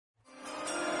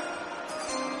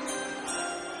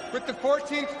With the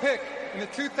 14th pick in the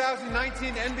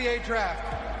 2019 NBA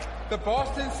Draft, the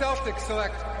Boston Celtics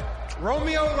select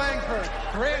Romeo Langford,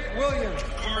 Grant Williams,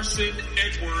 Carson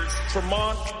Edwards,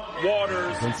 Tremont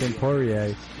Waters, Vincent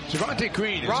Poirier, Javonte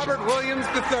Green, Robert Williams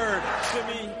III,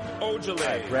 Simi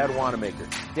Ojeleye, Brad Wanamaker,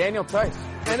 Daniel Tice,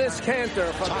 Enes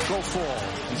Kanter, Taco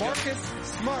Fall, Marcus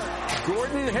Smart,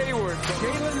 Gordon Hayward,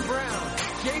 Jaylen Brown,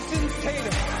 Jason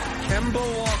Tatum,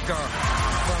 Kemba Walker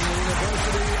from the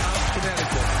University of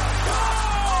Connecticut.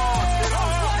 You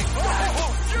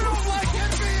don't like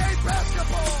NBA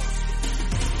basketball!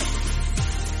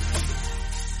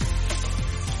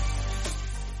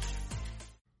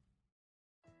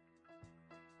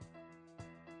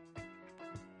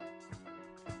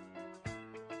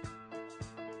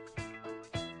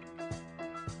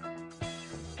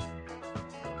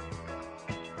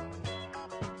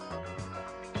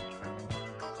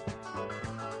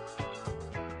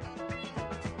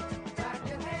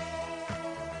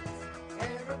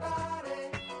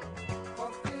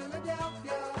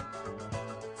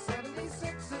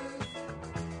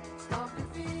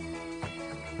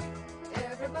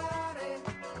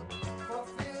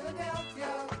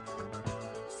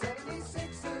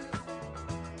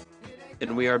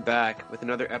 And we are back with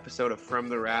another episode of From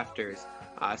the Rafters.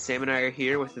 Sam and I are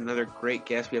here with another great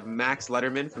guest. We have Max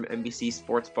Letterman from NBC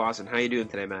Sports Boston. How you doing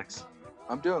today, Max?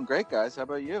 I'm doing great, guys. How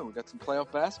about you? We got some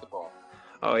playoff basketball.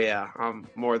 Oh, yeah. I'm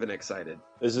more than excited.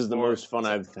 This is the most fun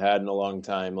I've had in a long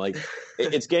time. Like,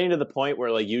 it's getting to the point where,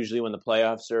 like, usually when the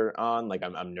playoffs are on, like,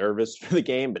 I'm nervous for the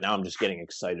game, but now I'm just getting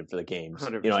excited for the games.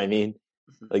 100%. You know what I mean?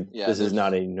 Like, Yeah, this is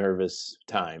not a nervous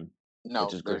time. No,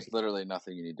 which is there's great. literally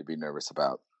nothing you need to be nervous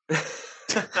about.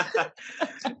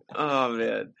 Oh,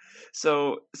 man.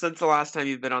 So since the last time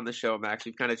you've been on the show, Max,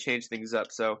 we've kind of changed things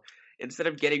up. So instead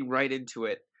of getting right into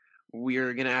it,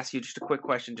 we're going to ask you just a quick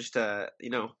question just to,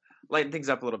 lighten things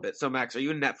up a little bit. So, Max, are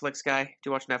you a Netflix guy? Do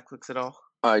you watch Netflix at all?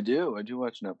 I do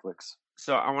watch Netflix.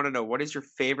 So I want to know, what is your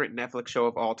favorite Netflix show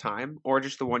of all time, or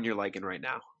just the one you're liking right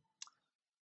now?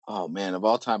 Oh man, of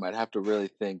all time, I'd have to really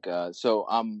think. Me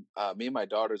and my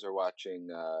daughters are watching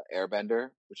Airbender,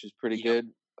 which is pretty good.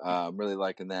 I'm really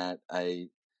liking that.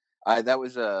 That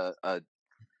was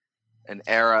an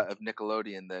era of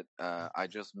Nickelodeon that I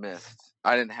just missed.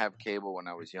 I didn't have cable when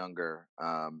I was younger,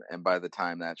 and by the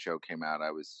time that show came out,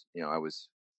 I was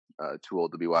too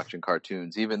old to be watching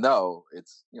cartoons. Even though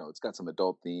it's got some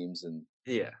adult themes and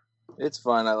it's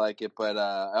fun. I like it, but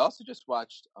I also just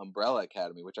watched Umbrella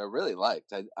Academy, which I really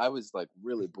liked. I was like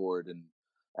really bored, and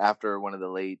after one of the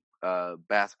late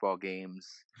basketball games,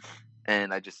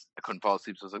 and I couldn't fall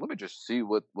asleep. So I was like, let me just see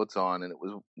what's on. And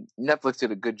Netflix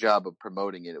did a good job of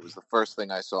promoting it. It was the first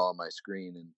thing I saw on my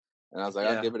screen, and I was like,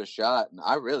 I'll give it a shot. And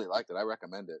I really liked it. I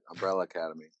recommend it. Umbrella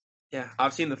Academy. Yeah,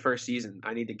 I've seen the first season.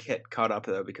 I need to get caught up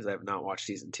though, because I have not watched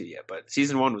season 2 yet. But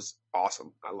season 1 was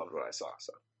awesome. I loved what I saw.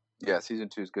 So yeah, season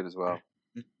 2 is good as well.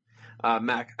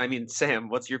 Sam,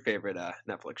 what's your favorite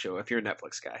Netflix show if you're a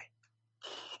Netflix guy?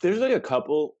 There's like a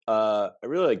couple. I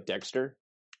really like Dexter.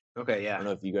 Okay, yeah. I don't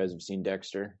know if you guys have seen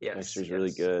Dexter. Yes, Dexter's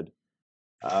really good.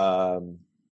 What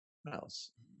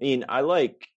else? I mean, I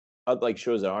like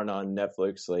shows that aren't on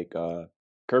Netflix. Like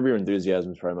Curb Your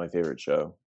Enthusiasm is probably my favorite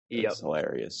show. It's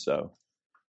hilarious. So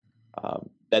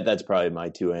that's probably my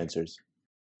two answers.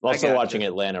 I'm also watching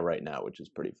Atlanta right now, which is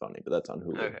pretty funny, but that's on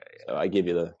Hulu. Okay, yeah. So I give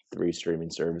you the 3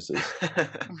 streaming services.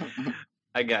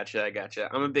 I gotcha.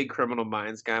 I'm a big Criminal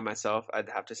Minds guy myself. I'd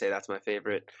have to say that's my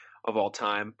favorite of all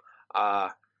time.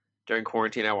 During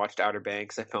quarantine, I watched Outer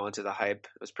Banks. I fell into the hype.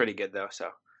 It was pretty good, though,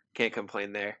 so can't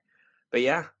complain there. But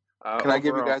yeah. Can I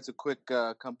give you guys a quick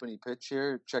company pitch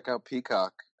here? Check out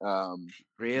Peacock.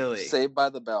 Really? Saved by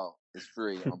the Bell is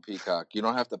free on Peacock. You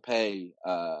don't have to pay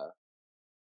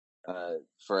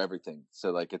for everything.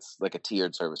 So, like, it's like a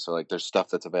tiered service. So, like, there's stuff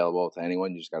that's available to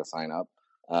anyone. You just got to sign up.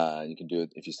 You can do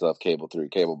it if you still have cable through your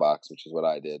cable box, which is what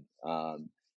I did.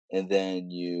 And then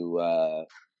you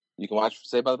can watch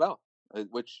Saved by the Bell.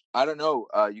 Which, I don't know,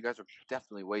 you guys are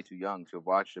definitely way too young to have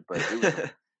watched it, but it was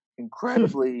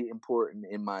incredibly important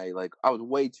in my, I was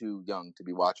way too young to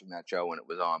be watching that show when it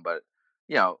was on, but,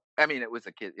 it was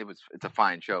it's a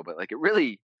fine show, but, it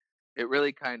really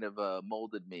kind of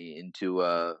molded me into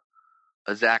a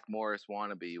Zach Morris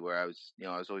wannabe, where I was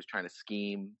always trying to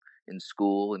scheme in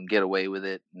school and get away with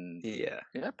it, and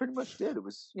I pretty much did. It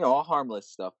was, all harmless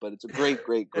stuff, but it's a great,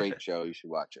 great, great show. You should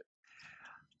watch it.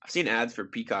 I've seen ads for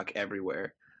Peacock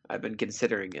everywhere. I've been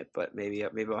considering it, but maybe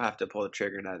I'll have to pull the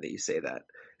trigger now that you say that.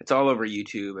 It's all over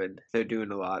YouTube, and they're doing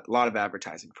a lot of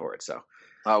advertising for it. So,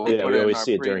 we always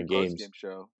see it during games.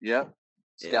 Show. Yeah,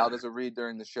 Scal does a read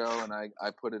during the show, and I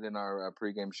put it in our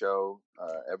pregame show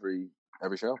every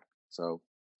every show. So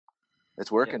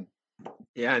it's working.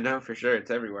 Yeah, no, for sure.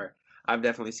 It's everywhere. I've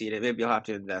definitely seen it. Maybe you'll have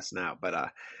to invest now.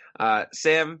 But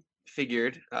Sam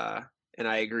figured, and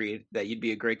I agreed, that you'd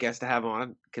be a great guest to have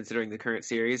on, considering the current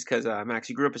series. Because, Max,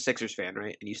 you grew up a Sixers fan,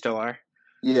 right? And you still are?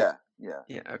 Yeah.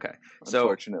 Yeah, okay.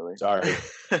 Unfortunately. Sorry.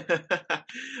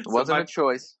 It wasn't a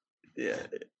choice. Yeah.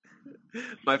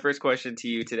 My first question to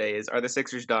you today is, are the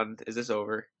Sixers done? Is this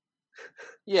over?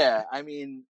 Yeah, I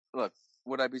mean, look,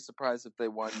 would I be surprised if they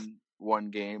won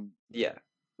one game? Yeah.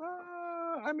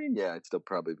 I mean, yeah, I'd still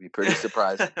probably be pretty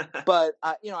surprised. But,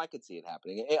 I could see it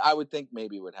happening. I would think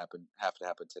maybe it would have to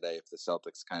happen today if the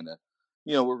Celtics kind of,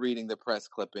 we're reading the press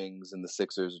clippings and the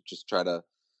Sixers just try to,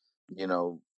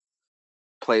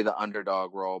 play the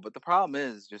underdog role. But the problem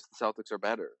is just the Celtics are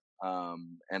better.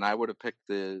 And I would have picked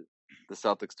the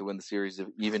Celtics to win the series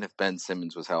even if Ben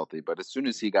Simmons was healthy. But as soon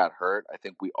as he got hurt, I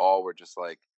think we all were just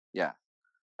like,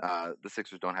 the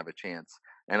Sixers don't have a chance.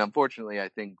 And unfortunately, I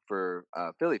think for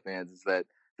Philly fans is that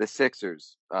the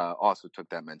Sixers also took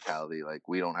that mentality, like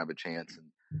we don't have a chance.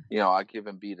 And I give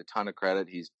Embiid a ton of credit.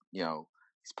 He's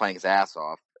playing his ass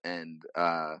off, and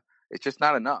it's just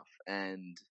not enough.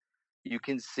 And you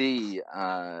can see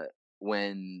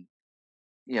when.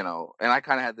 And I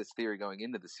kind of had this theory going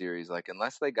into the series, like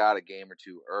unless they got a game or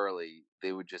two early,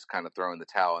 they would just kind of throw in the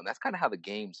towel. And that's kind of how the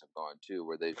games have gone too,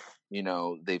 where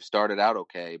they've started out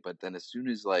okay, but then as soon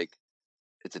as like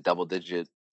it's a double digit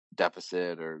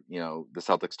deficit or, the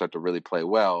Celtics start to really play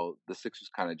well, the Sixers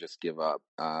kind of just give up.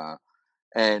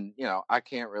 And I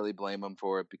can't really blame them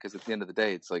for it because at the end of the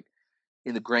day, it's like,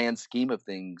 in the grand scheme of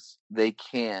things, they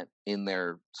can't in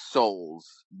their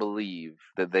souls believe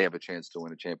that they have a chance to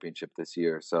win a championship this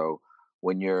year. So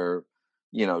when you're,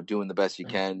 doing the best you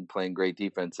can, playing great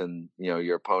defense and,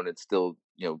 your opponent's still,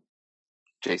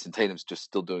 Jason Tatum's just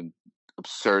still doing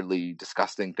absurdly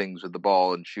disgusting things with the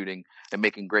ball and shooting and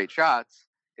making great shots,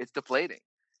 it's deflating.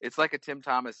 It's like a Tim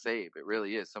Thomas save. It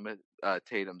really is. Some of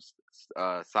Tatum's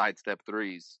sidestep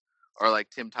threes are like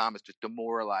Tim Thomas just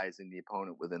demoralizing the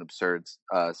opponent with an absurd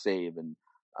save. And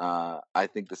I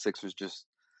think the Sixers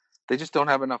they just don't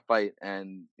have enough fight.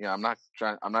 And, I'm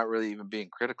not really even being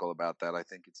critical about that. I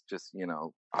think it's just,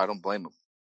 I don't blame them.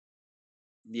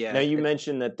 Yeah. Now you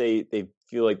mentioned that they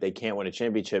feel like they can't win a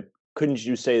championship. Couldn't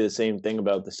you say the same thing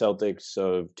about the Celtics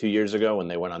of 2 years ago when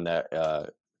they went on that,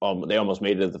 they almost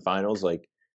made it to the finals? Like,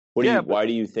 why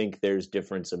do you think there's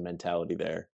difference in mentality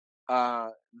there?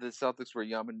 The Celtics were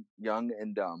young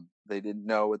and dumb. They didn't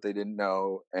know what they didn't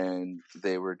know, and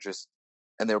they were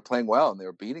playing well, and they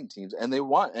were beating teams, and they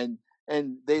won.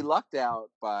 And they lucked out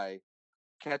by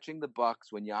catching the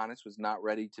Bucks when Giannis was not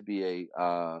ready to be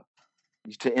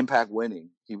to impact winning.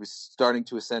 He was starting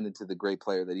to ascend into the great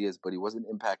player that he is, but he wasn't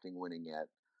impacting winning yet.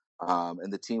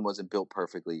 And the team wasn't built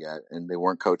perfectly yet, and they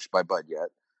weren't coached by Bud yet.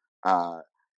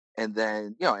 And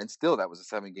then, and still that was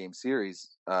a 7-game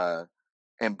series.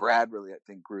 And Brad really, I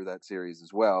think, grew that series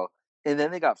as well. And then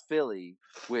they got Philly,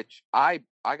 which I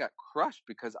got crushed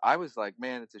because I was like,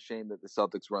 man, it's a shame that the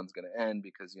Celtics run's going to end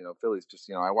because, Philly's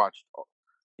just, I watched,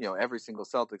 every single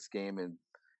Celtics game and,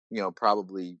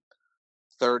 probably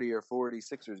 30 or 40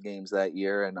 Sixers games that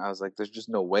year. And I was like, there's just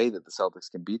no way that the Celtics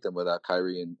can beat them without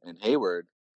Kyrie and Hayward.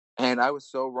 And I was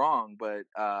so wrong. But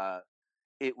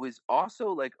it was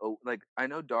also like I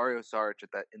know Dario Saric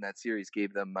in that series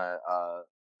gave them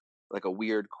like a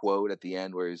weird quote at the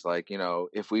end where he's like,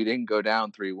 if we didn't go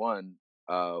down 3-1,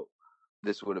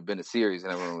 this would have been a series.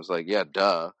 And everyone was like, yeah,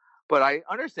 duh. But I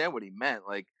understand what he meant.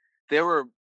 Like there were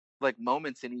like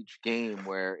moments in each game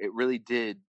where it really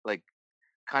did like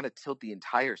kind of tilt the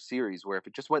entire series where if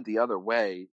it just went the other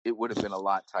way, it would have been a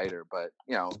lot tighter. But,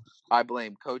 I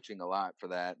blame coaching a lot for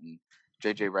that. And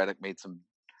JJ Redick made some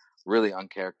really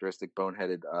uncharacteristic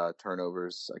boneheaded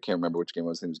turnovers. I can't remember which game it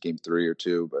was. I think it was game 3 or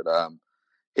 2, but,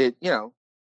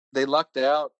 they lucked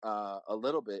out a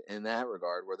little bit in that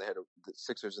regard where they had the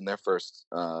Sixers in their first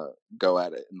go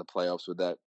at it in the playoffs with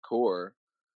that core,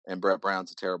 and Brett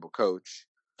Brown's a terrible coach.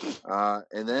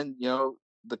 And then,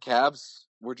 the Cavs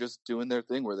were just doing their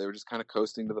thing where they were just kind of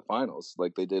coasting to the finals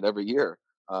like they did every year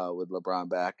with LeBron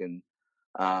back. And,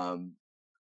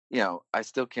 I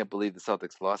still can't believe the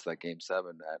Celtics lost that game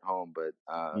 7 at home, but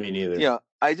me neither.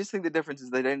 I just think the difference is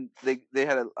they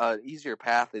had an easier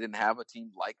path. They didn't have a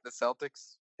team like the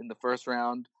Celtics in the first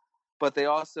round, but they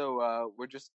also were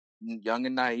just young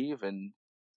and naive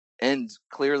and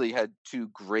clearly had 2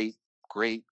 great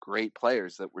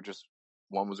players that were just,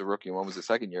 one was a rookie and one was a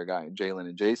second-year guy, Jalen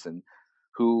and Jason,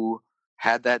 who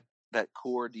had that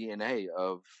core DNA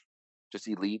of just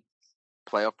elite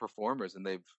playoff performers, and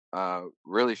they've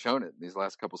really shown it in these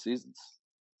last couple seasons.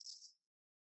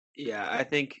 Yeah, I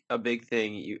think a big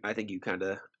thing I think you kind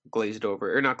of glazed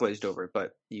over, or not glazed over,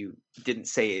 but you didn't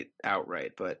say it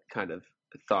outright, but kind of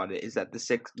thought it is that the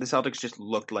Celtics just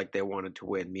looked like they wanted to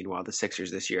win. Meanwhile, the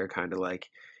Sixers this year are kind of like,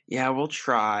 yeah, we'll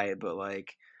try, but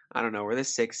like I don't know, we're the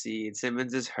 6th seed.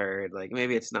 Simmons is hurt. Like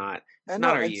maybe it's not our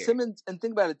And year. Simmons, and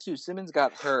think about it too. Simmons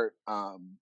got hurt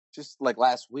just like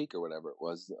last week or whatever it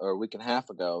was, or a week and a half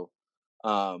ago.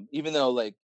 Even though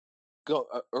like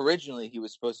originally he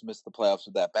was supposed to miss the playoffs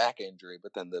with that back injury,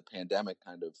 but then the pandemic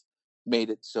kind of made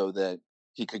it so that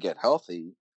he could get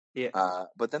healthy. Yeah.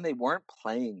 But then they weren't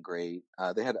playing great.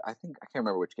 They had, I can't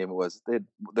remember which game it was.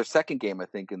 Their second game, I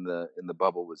think, in the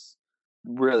bubble was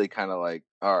really kind of like,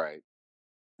 all right,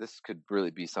 this could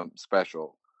really be something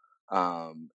special.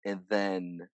 And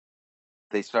then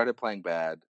they started playing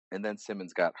bad, and then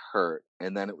Simmons got hurt,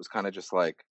 and then it was kind of just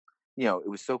like, it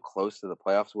was so close to the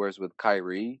playoffs. Whereas with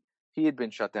Kyrie, he had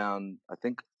been shut down, I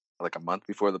think, like a month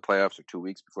before the playoffs or 2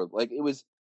 weeks before. Like it was,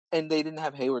 and they didn't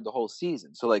have Hayward the whole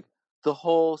season, so like the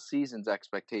whole season's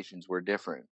expectations were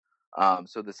different.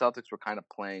 So the Celtics were kind of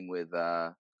playing with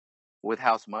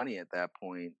house money at that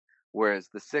point, whereas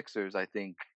the Sixers, I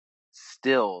think,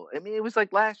 still, I mean, it was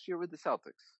like last year with the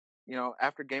Celtics.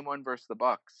 After Game 1 versus the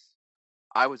Bucks,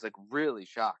 I was like really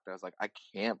shocked. I was like, I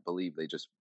can't believe they just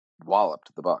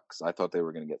walloped the Bucks. I thought they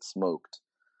were going to get smoked.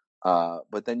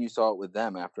 But then you saw it with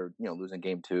them after losing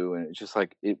Game 2, and it's just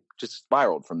like it just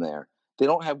spiraled from there. They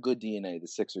don't have good DNA. The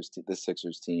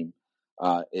Sixers team.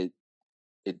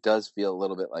 It does feel a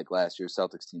little bit like last year's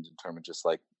Celtics teams in terms of just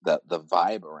like the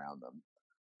vibe around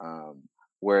them.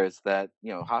 Whereas that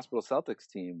Hospital Celtics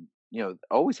team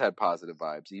always had positive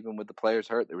vibes, even with the players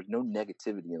hurt. There was no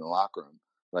negativity in the locker room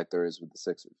like there is with the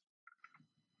Sixers.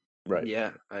 Right.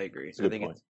 Yeah, I agree. So I think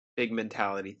it's a big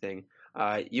mentality thing.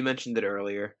 You mentioned it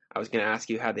earlier. I was going to ask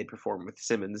you how they perform with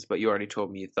Simmons, but you already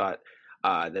told me you thought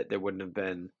that there wouldn't have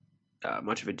been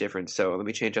much of a difference. So let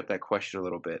me change up that question a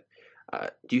little bit.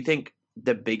 Do you think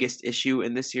the biggest issue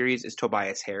in this series is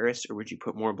Tobias Harris, or would you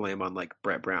put more blame on like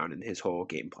Brett Brown and his whole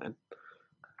game plan?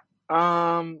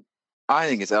 I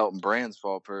think it's Elton Brand's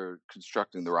fault for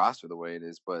constructing the roster the way it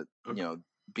is, but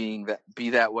be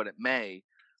that what it may,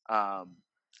 I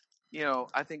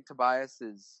think Tobias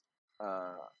is,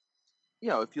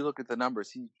 if you look at the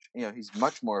numbers, he's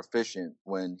much more efficient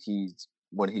when he's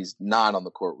not on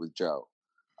the court with Joe.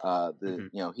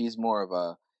 He's more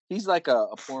of he's like a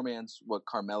poor man's what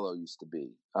Carmelo used to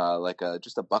be, like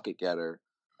just a bucket getter,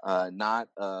 not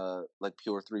like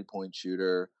pure 3-point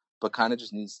shooter, but kind of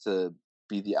just needs to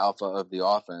be the alpha of the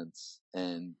offense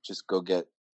and just go get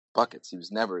buckets. He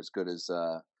was never as good as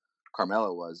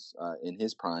Carmelo was in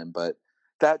his prime, but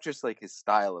that's just like his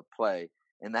style of play,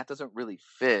 and that doesn't really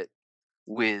fit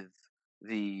with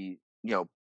the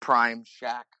prime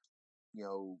Shaq,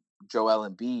 Joel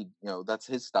Embiid. That's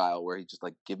his style where he just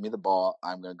like, give me the ball,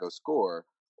 I'm gonna go score,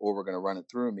 or we're gonna run it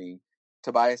through me.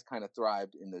 Tobias kind of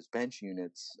thrived in those bench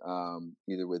units,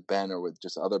 either with Ben or with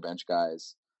just other bench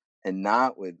guys, and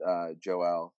not with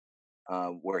Joel,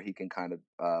 where he can kind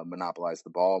of monopolize the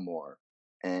ball more.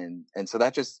 And so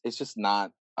it's just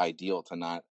not ideal to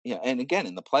not, and again,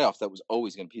 in the playoffs, that was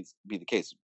always going to be the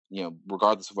case,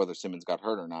 regardless of whether Simmons got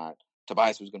hurt or not.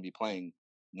 Tobias was going to be playing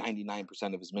 99%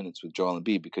 of his minutes with Joel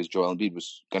Embiid because Joel Embiid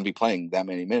was going to be playing that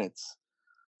many minutes.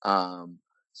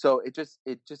 So it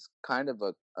just kind of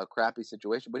a crappy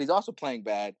situation, but he's also playing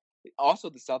bad. Also,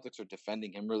 the Celtics are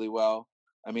defending him really well.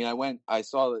 I mean, I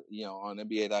saw that, on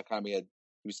NBA.com,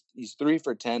 he's 3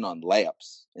 for 10 on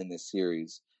layups in this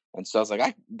series. And so I was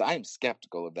like, I am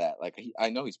skeptical of that. Like, I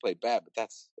know he's played bad, but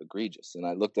that's egregious. And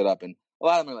I looked it up, and a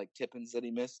lot of them are like tip-ins that he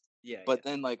missed. Yeah. But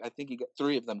then, like, I think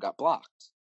 3 of them got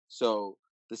blocked. So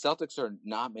the Celtics are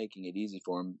not making it easy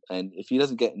for him. And if he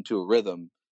doesn't get into a rhythm,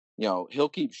 he'll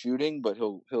keep shooting, but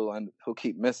he'll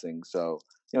keep missing. So,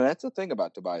 that's the thing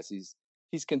about Tobias.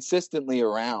 He's consistently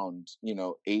around,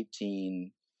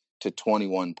 18 to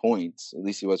 21 points. At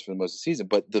least he was for the most of the season.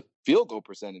 But the field goal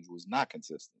percentage was not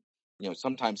consistent.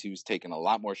 Sometimes he was taking a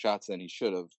lot more shots than he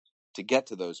should have to get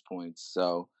to those points.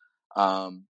 So,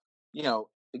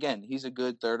 again, he's a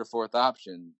good 3rd or 4th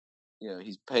option.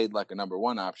 He's paid like a number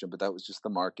 1 option, but that was just the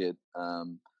market.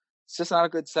 It's just not a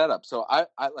good setup. So I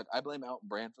blame Elton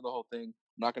Brand for the whole thing.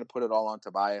 I'm not going to put it all on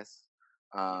Tobias.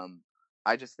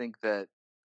 I just think that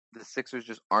the Sixers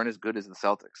just aren't as good as the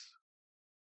Celtics.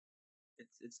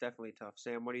 It's definitely tough.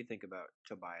 Sam, what do you think about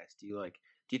Tobias? Do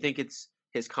you think it's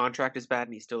his contract is bad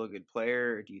and he's still a good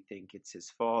player, or do you think it's his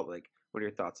fault? Like, what are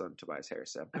your thoughts on Tobias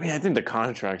Harris, Sam? I mean, I think the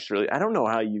contract's really. I don't know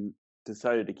how you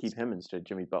decided to keep him instead of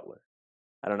Jimmy Butler.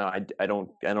 I don't know. I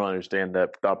don't understand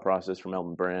that thought process from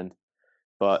Elton Brand,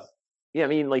 but Yeah, I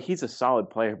mean, like, he's a solid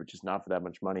player, but just not for that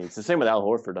much money. It's the same with Al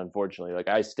Horford, unfortunately. Like,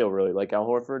 I still really like Al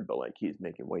Horford, but, like, he's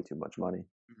making way too much money.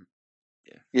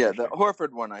 Yeah, the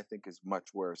Horford one I think is much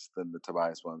worse than the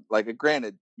Tobias one. Like,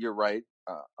 granted, you're right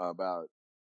about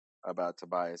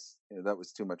Tobias. That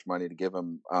was too much money to give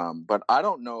him. But I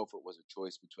don't know if it was a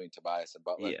choice between Tobias and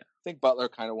Butler. Yeah. I think Butler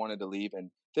kind of wanted to leave, and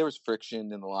there was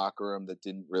friction in the locker room that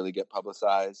didn't really get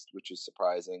publicized, which is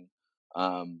surprising.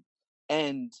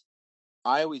 And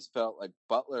I always felt like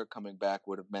Butler coming back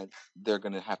would have meant they're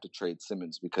going to have to trade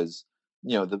Simmons because,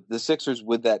 the Sixers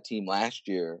with that team last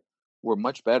year were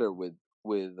much better with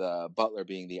Butler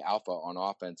being the alpha on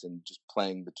offense and just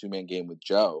playing the two-man game with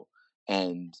Joe.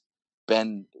 And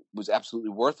Ben was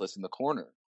absolutely worthless in the corner.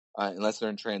 Unless they're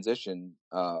in transition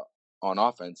on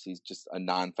offense, he's just a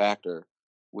non-factor,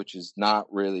 which is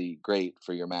not really great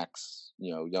for your max,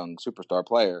 young superstar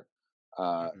player.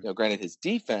 Granted, his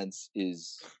defense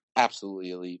is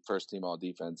absolutely elite, first team all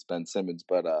defense, Ben Simmons,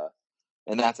 but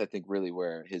and that's I think really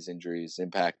where his injury is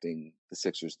impacting the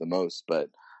Sixers the most. But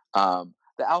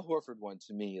the Al Horford one,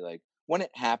 to me, like when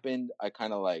it happened, I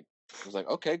kind of was like,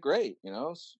 okay, great,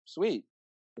 sweet.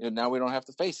 Now we don't have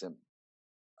to face him.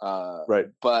 Right.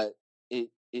 But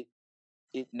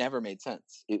it never made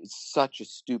sense. It was such a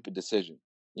stupid decision.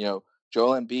 Joel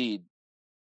Embiid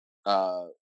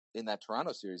in that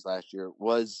Toronto series last year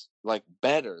was like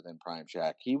better than Prime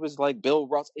Shaq. He was like Bill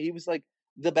Russell. He was like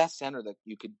the best center that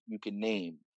you could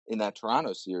name in that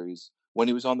Toronto series. When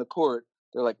he was on the court,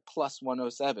 they're like plus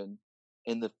 107.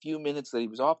 In the few minutes that he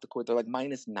was off the court, they're like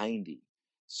minus 90.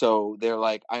 So they're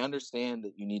like, I understand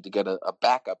that you need to get a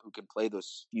backup who can play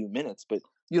those few minutes, but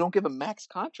you don't give a max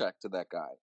contract to that guy.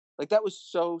 Like, that was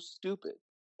so stupid.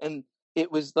 And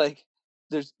it was like,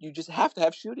 you just have to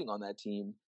have shooting on that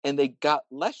team. And they got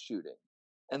less shooting.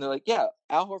 And they're like, yeah,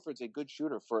 Al Horford's a good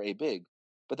shooter for a big,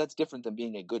 but that's different than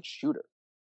being a good shooter.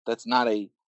 That's not a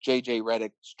JJ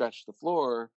Redick stretch the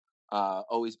floor,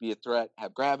 always be a threat,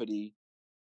 have gravity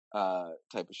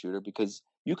type of shooter, because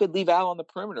you could leave Al on the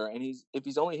perimeter, and if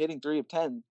he's only hitting 3 of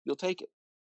 10, you'll take it.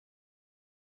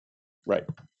 Right.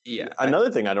 Yeah. Another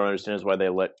thing I don't understand is why they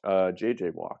let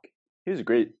JJ walk. He was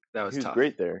great. That was he was tough.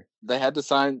 Great there. They had to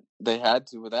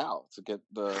with Al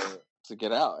to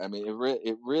get out. I mean,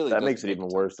 it really that makes it even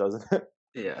worse, doesn't it?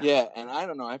 Yeah. Yeah, and I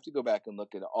don't know. I have to go back and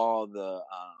look at all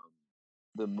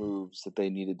the moves that they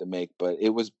needed to make, but it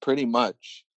was pretty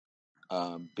much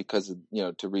because of,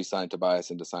 to re-sign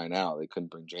Tobias and to sign Al, they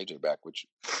couldn't bring JJ back, which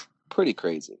pretty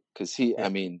crazy because I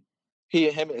mean,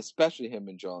 especially him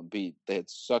and Joel Embiid, they had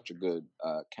such a good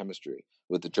chemistry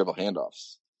with the dribble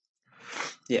handoffs.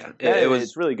 Yeah,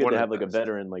 it's really good to have like a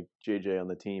veteran like JJ on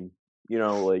the team.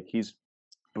 Like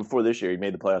before this year, he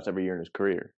made the playoffs every year in his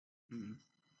career. Mm-hmm.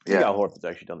 Yeah, Al Horford's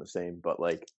actually done the same, but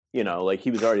like he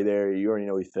was already there. You already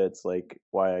know he fits. Like,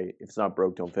 why? If it's not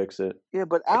broke, don't fix it. Yeah,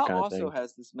 but Al also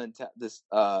has this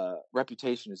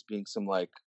reputation as being some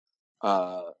like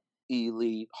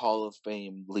elite Hall of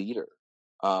Fame leader.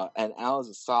 And Al is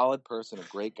a solid person, a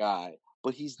great guy,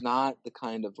 but he's not the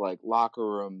kind of like locker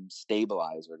room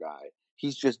stabilizer guy.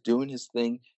 He's just doing his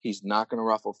thing. He's not going to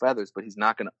ruffle feathers, but he's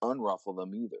not going to unruffle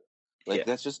them either. Like,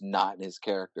 that's just not in his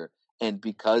character. And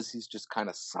because he's just kind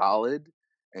of solid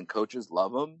and coaches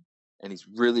love him and he's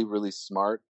really, really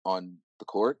smart on the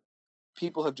court,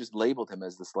 people have just labeled him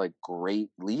as this like great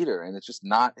leader. And it's just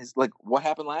not his, like, what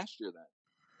happened last year then?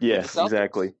 Yes,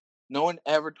 exactly. No one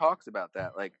ever talks about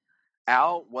that. Like,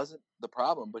 Al wasn't the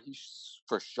problem, but he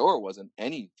for sure wasn't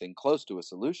anything close to a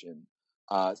solution.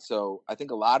 So I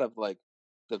think a lot of like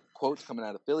the quotes coming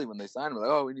out of Philly when they signed him, like,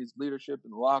 oh, he needs leadership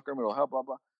in the locker room, it'll help, blah,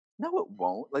 blah. No, it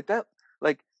won't. Like that,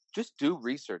 like, just do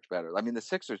research better. I mean, the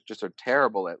Sixers just are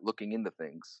terrible at looking into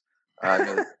things.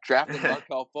 Drafting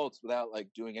Markelle Fultz without like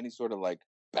doing any sort of like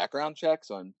background checks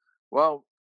on, well,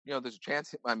 there's a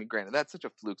chance. I mean, granted, that's such a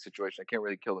fluke situation. I can't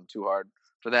really kill them too hard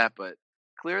for that, but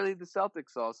clearly the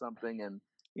Celtics saw something, and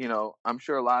I'm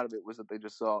sure a lot of it was that they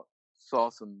just saw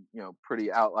some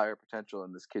pretty outlier potential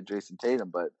in this kid Jason Tatum,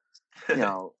 but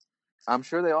I'm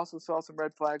sure they also saw some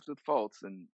red flags with Fultz,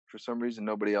 and for some reason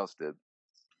nobody else did.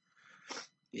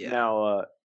 Yeah. Now,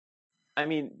 I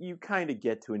mean, you kind of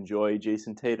get to enjoy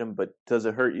Jason Tatum, but does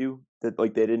it hurt you that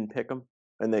like they didn't pick him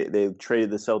and they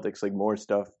traded the Celtics like more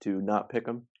stuff to not pick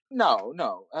him? No,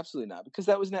 absolutely not. Because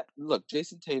that was not. Look,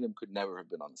 Jason Tatum could never have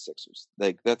been on the Sixers.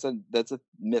 Like that's a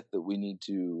myth that we need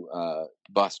to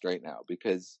bust right now.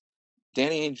 Because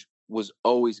Danny Ainge was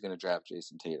always going to draft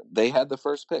Jason Tatum. They had the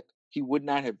first pick. He would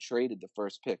not have traded the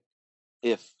first pick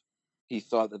if he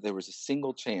thought that there was a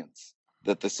single chance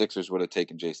that the Sixers would have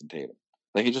taken Jason Tatum.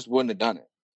 Like he just wouldn't have done it.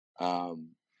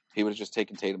 He would have just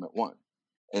taken Tatum at 1,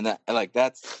 and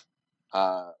that's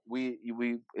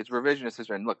it's revisionist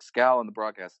history. And look, Scal on the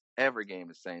broadcast every game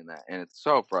is saying that, and it's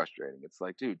so frustrating. It's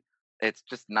like, dude, it's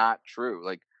just not true.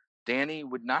 Like Danny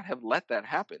would not have let that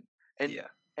happen.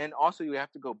 And also you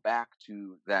have to go back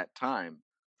to that time.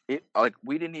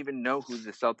 We didn't even know who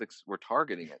the Celtics were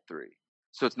targeting at 3.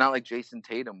 So it's not like Jason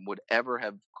Tatum would ever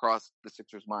have crossed the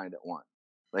Sixers' mind at 1.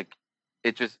 Like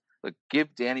it just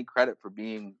give Danny credit for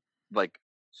being like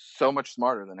so much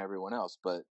smarter than everyone else,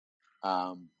 but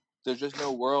there's just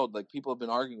no world. Like people have been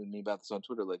arguing with me about this on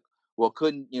Twitter. Like, well,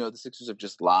 couldn't the Sixers have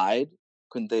just lied?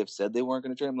 Couldn't they have said they weren't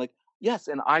going to trade him? Like, yes,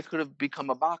 and I could have become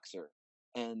a boxer.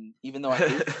 And even though I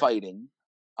hate fighting,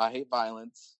 I hate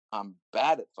violence, I'm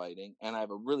bad at fighting, and I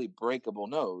have a really breakable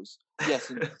nose. Yes,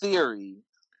 in theory,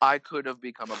 I could have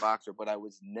become a boxer, but I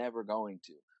was never going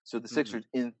to. So the Sixers,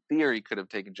 in theory, could have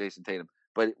taken Jason Tatum,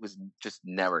 but it was just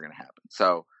never going to happen.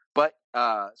 So,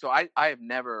 I have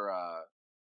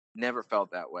never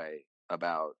felt that way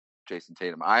about Jason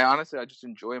Tatum. I just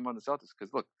enjoy him on the Celtics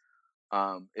because look,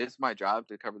 it's my job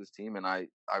to cover this team, and I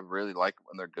really like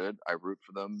when they're good. I root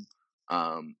for them.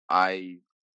 I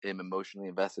am emotionally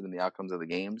invested in the outcomes of the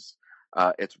games.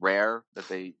 It's rare that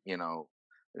they,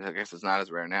 I guess it's not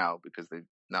as rare now because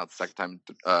now it's the second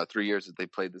time 3 years that they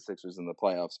played the Sixers in the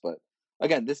playoffs. But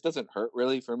again, this doesn't hurt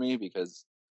really for me because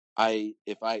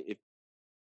if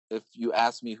you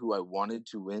ask me who I wanted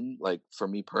to win, like for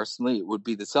me personally, it would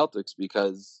be the Celtics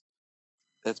because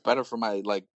that's better for my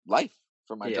life,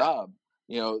 for my job.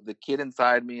 The kid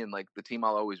inside me and the team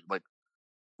I'll always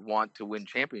want to win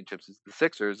championships is the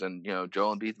Sixers, and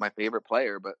Joel Embiid's my favorite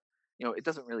player, but it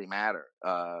doesn't really matter.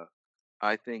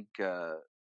 I think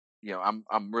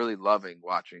I'm really loving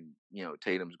watching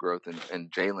Tatum's growth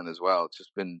and Jalen as well. It's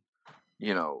just been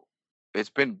it's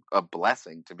been a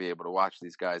blessing to be able to watch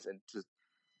these guys and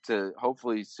to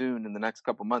hopefully soon in the next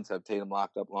couple months have Tatum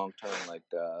locked up long term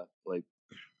like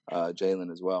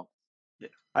Jalen as well. Yeah.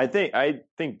 I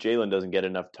think Jalen doesn't get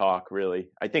enough talk really.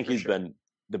 I think he's been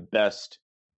the best.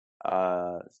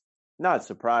 Not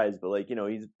surprised, but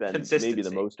he's been maybe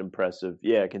the most impressive,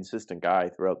 consistent guy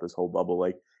throughout this whole bubble.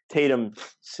 Like Tatum,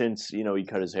 since he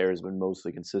cut his hair, has been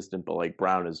mostly consistent, but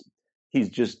Brown he's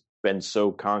just been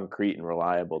so concrete and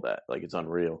reliable that it's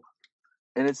unreal.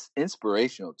 And it's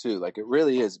inspirational too. It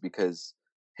really is because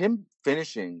him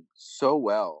finishing so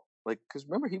well, because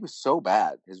remember he was so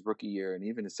bad his rookie year and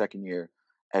even his second year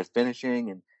at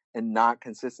finishing and not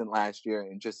consistent last year,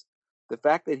 and just the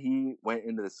fact that he went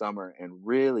into the summer and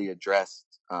really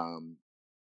addressed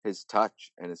his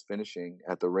touch and his finishing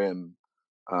at the rim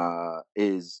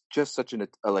is just such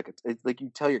it's like you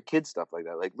tell your kids stuff like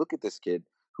that. Look at this kid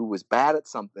who was bad at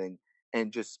something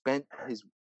and just spent his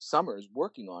summers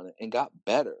working on it and got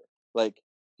better.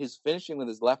 His finishing with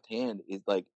his left hand is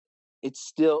it's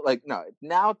still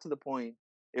now to the point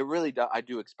it really I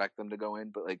do expect them to go in,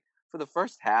 but for the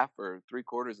first half or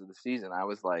 3/4 of the season I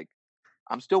was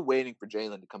I'm still waiting for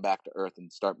Jalen to come back to earth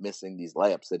and start missing these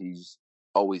layups that he's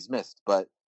always missed. But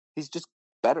he's just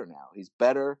better now. He's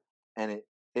better. And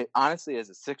it honestly, as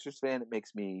a Sixers fan, it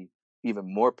makes me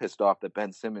even more pissed off that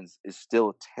Ben Simmons is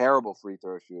still a terrible free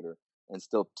throw shooter and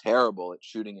still terrible at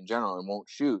shooting in general and won't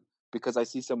shoot, because I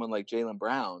see someone like Jaylen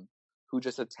Brown who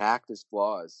just attacked his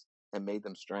flaws and made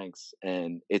them strengths.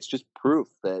 And it's just proof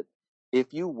that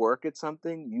if you work at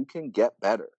something, you can get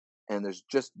better. And there's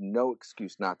just no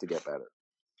excuse not to get better.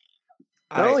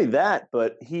 Not only that,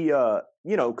 but he,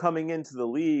 coming into the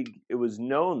league, it was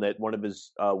known that one of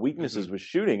his weaknesses was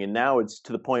shooting, and now it's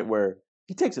to the point where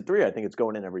he takes a three. I think it's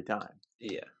going in every time.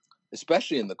 Yeah,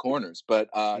 especially in the corners. But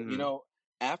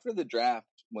after the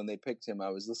draft, when they picked him,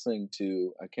 I was listening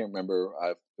to I can't remember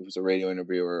if it was a radio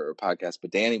interview or a podcast,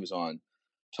 but Danny was on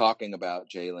talking about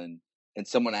Jalen, and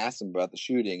someone asked him about the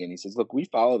shooting, and he says, "Look, we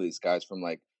follow these guys from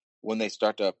when they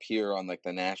start to appear on the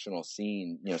national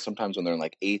scene, sometimes when they're in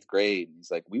 8th grade." He's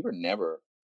like, we've never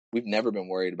been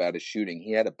worried about his shooting.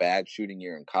 He had a bad shooting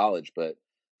year in college, but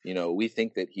we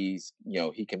think that he's,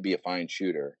 he can be a fine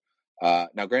shooter.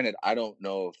 Now granted, I don't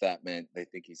know if that meant they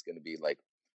think he's going to be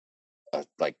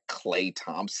a Klay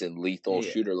Thompson lethal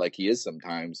shooter like he is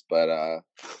sometimes, but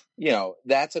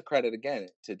that's a credit again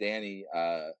to Danny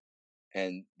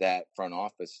and that front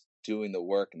office doing the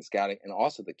work and scouting, and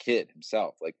also the kid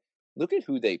himself. Look at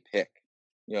who they pick.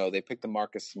 They pick the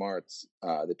Marcus Smarts,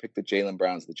 they pick the Jaylen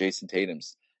Browns, the Jason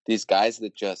Tatums, these guys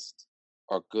that just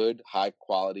are good, high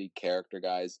quality character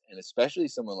guys, and especially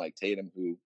someone like Tatum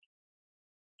who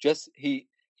just he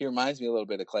reminds me a little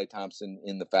bit of Klay Thompson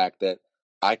in the fact that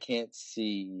I can't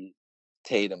see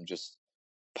Tatum just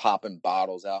popping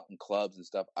bottles out in clubs and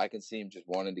stuff. I can see him just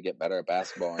wanting to get better at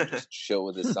basketball and just chill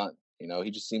with his son.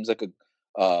 He just seems like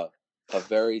a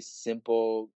very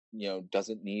simple,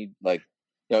 doesn't need like,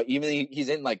 even he's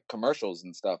in like commercials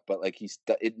and stuff, but like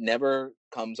it never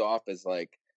comes off as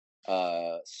like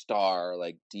a star,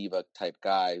 like diva type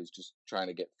guy who's just trying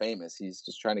to get famous. He's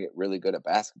just trying to get really good at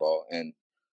basketball. And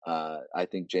I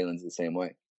think Jalen's the same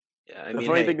way. Yeah, I the mean,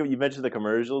 funny thing, you mentioned the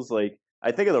commercials, like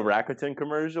I think of the Rakuten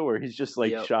commercial where he's just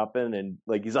like shopping and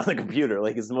like he's on the computer,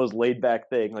 like it's the most laid back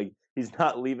thing. Like he's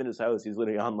not leaving his house; he's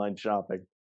literally online shopping.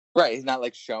 Right, he's not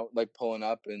like pulling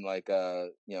up in like a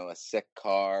sick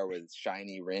car with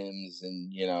shiny rims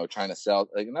and trying to sell.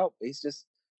 Like no, he's just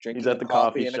drinking. He's at the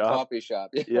coffee in shop. a coffee shop.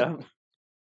 Yeah.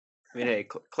 I mean, hey,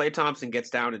 Klay Thompson gets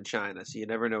down in China, so you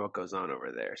never know what goes on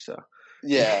over there. So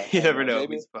yeah, you never know.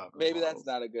 Maybe that's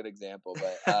not a good example,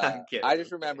 but I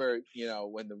just remember,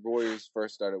 when the Warriors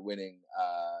first started winning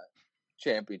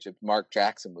championships, Mark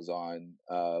Jackson was on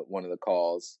one of the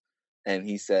calls, and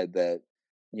he said that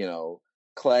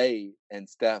Klay and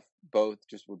Steph both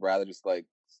just would rather just like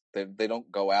they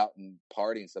don't go out and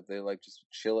party and stuff. They like just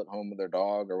chill at home with their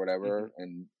dog or whatever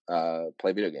and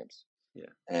play video games. Yeah,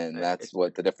 and that's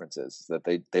what the difference is that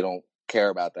they don't care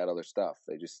about that other stuff.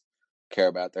 They just care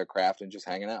about their craft and just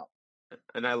hanging out.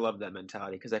 And I love that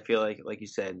mentality because I feel like you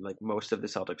said, like most of the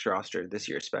Celtics roster this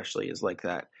year especially is like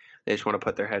that. They just want to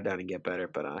put their head down and get better.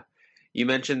 But you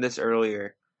mentioned this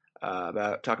earlier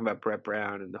about talking about Brett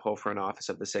Brown and the whole front office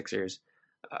of the Sixers.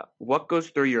 What goes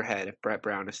through your head if Brett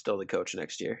Brown is still the coach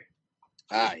next year?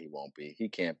 He won't be. He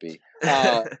can't be.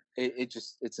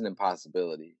 It's an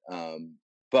impossibility.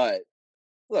 But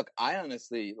look,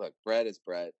 Brett is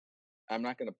Brett. I'm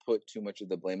not going to put too much of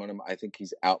the blame on him. I think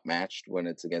he's outmatched when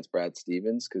it's against Brad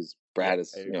Stevens because Brad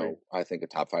is, I think a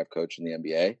top 5 coach in the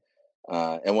NBA.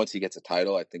 And once he gets a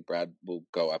title, I think Brad will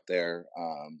go up there.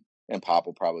 And Pop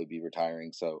will probably be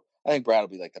retiring. So I think Brad will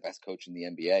be like the best coach in the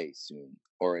NBA soon,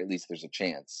 or at least there's a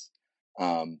chance.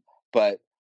 But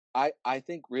I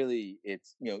think really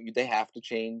it's, they have to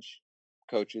change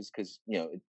coaches because,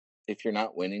 if you're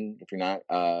not winning, if you're not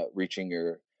reaching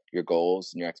your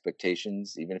goals and your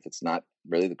expectations, even if it's not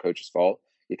really the coach's fault,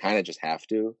 you kind of just have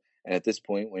to. And at this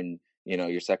point, when,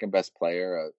 your second best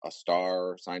player, a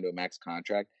star signed to a max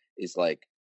contract is like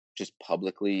just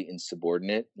publicly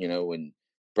insubordinate, when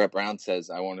Brett Brown says,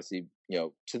 I want to see,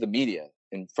 to the media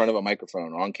in front of a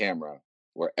microphone on camera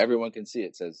where everyone can see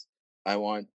it, says, I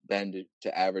want Ben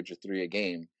to average a 3 a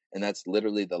game. And that's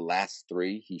literally the last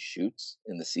 3 he shoots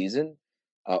in the season.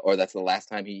 Or that's the last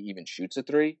time he even shoots a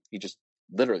 3. He just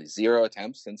literally 0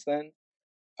 attempts since then.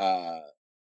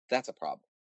 That's a problem.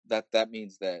 That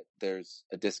means that there's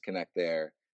a disconnect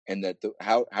there. And that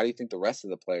how do you think the rest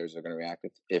of the players are going to react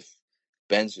if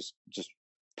Ben's just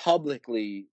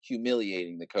publicly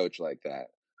humiliating the coach like that,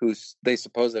 who's they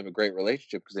suppose they have a great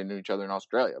relationship because they knew each other in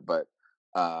Australia. But,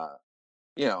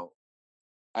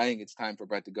 I think it's time for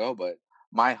Brett to go. But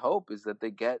my hope is that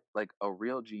they get like a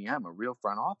real GM, a real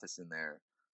front office in there.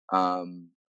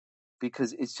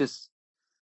 Because it's just,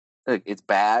 it's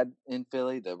bad in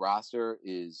Philly. The roster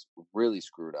is really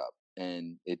screwed up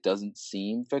and it doesn't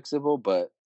seem fixable.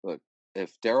 But look,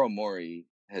 if Daryl Morey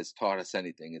has taught us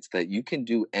anything, it's that you can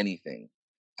do anything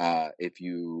if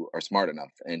you are smart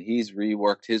enough. And he's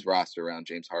reworked his roster around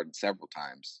James Harden several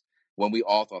times when we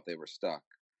all thought they were stuck.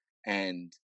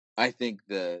 And I think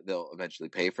they'll eventually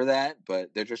pay for that, but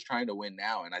they're just trying to win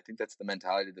now. And I think that's the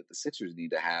mentality that the Sixers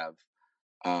need to have.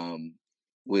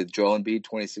 With Joel Embiid,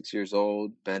 26 years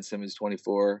old, Ben Simmons,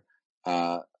 24,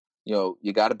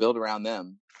 you got to build around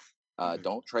them.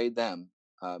 Don't trade them.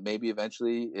 Maybe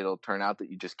eventually it'll turn out that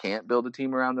you just can't build a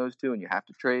team around those two and you have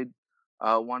to trade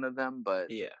one of them.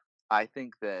 But yeah, I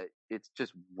think that it's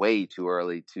just way too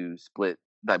early to split.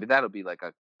 I mean, that'll be like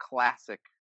a classic,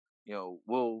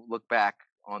 we'll look back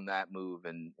on that move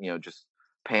and, just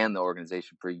pan the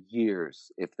organization for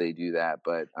years if they do that.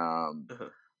 But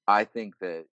I think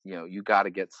that, you got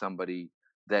to get somebody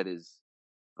that is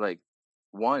like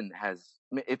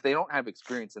if they don't have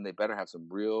experience, then they better have some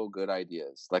real good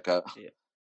ideas, like a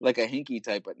Hinkie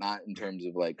type, but not in terms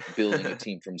of like building a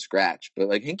team from scratch. But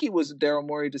like Hinkie was a Daryl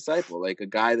Morey disciple, like a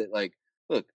guy that like,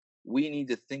 look, we need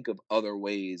to think of other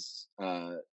ways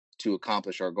to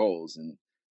accomplish our goals.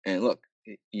 And look,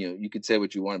 you could say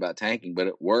what you want about tanking, but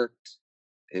it worked.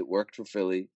 It worked for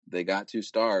Philly. They got 2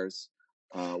 stars.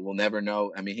 We'll never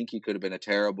know. I mean, Hinkie could have been a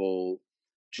terrible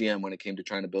GM when it came to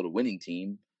trying to build a winning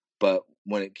team, but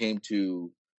when it came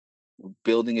to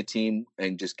building a team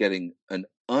and just getting an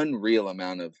unreal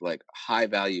amount of like high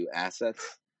value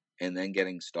assets and then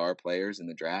getting star players in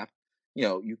the draft,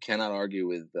 you cannot argue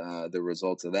with the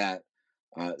results of that.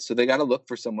 So they got to look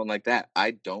for someone like that.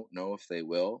 I don't know if they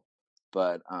will,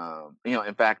 but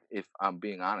in fact, if I'm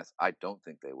being honest, I don't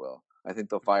think they will. I think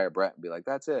they'll fire Brett and be like,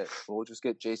 "That's it. We'll just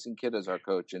get Jason Kidd as our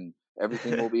coach, and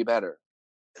everything will be better."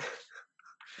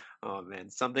 Oh man,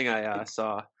 something I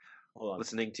saw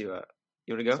listening to.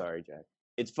 You want to go? Sorry, Jack.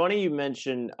 It's funny you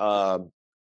mentioned,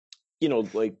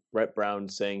 like Brett Brown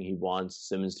saying he wants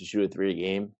Simmons to shoot a 3 a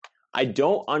game. I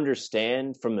don't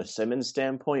understand from the Simmons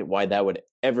standpoint why that would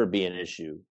ever be an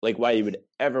issue. Like why you would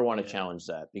ever want to challenge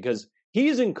that, because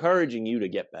he's encouraging you to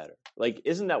get better. Like,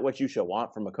 isn't that what you should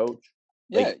want from a coach?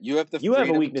 Like, you have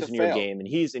a weakness in your game, and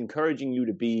he's encouraging you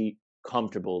to be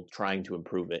comfortable trying to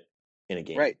improve it in a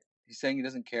game. Right. He's saying he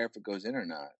doesn't care if it goes in or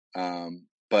not.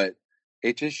 But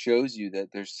it just shows you that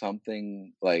there's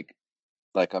something like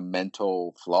a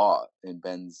mental flaw in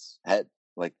Ben's head.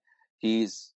 Like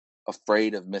he's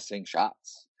afraid of missing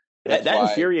shots. That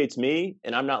infuriates me,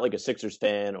 and I'm not like a Sixers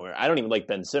fan, or I don't even like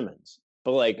Ben Simmons.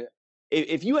 But like,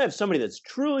 if you have somebody that's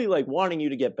truly like wanting you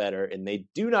to get better, and they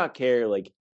do not care,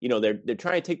 like, they're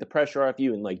trying to take the pressure off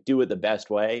you and like do it the best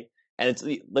way, and it's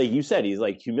like you said, he's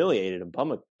like humiliated him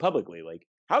publicly. Like,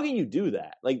 how can you do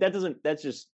that? Like that's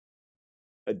just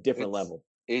a different level.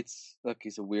 Look,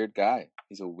 he's a weird guy.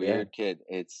 He's a weird kid.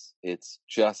 It's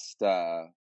just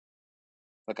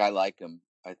like, I like him.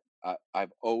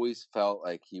 I've always felt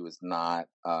like he was not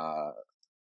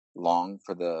long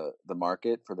for the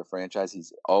market, for the franchise.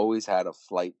 He's always had a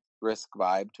flight risk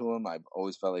vibe to him. I've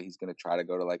always felt like he's going to try to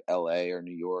go to like LA or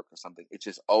New York or something. It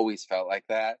just always felt like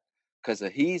that, because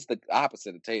he's the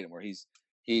opposite of Tatum, where he's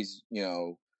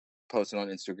posting on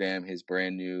Instagram his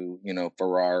brand new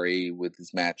Ferrari with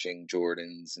his matching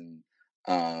Jordans, and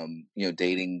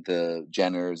dating the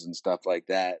Jenners and stuff like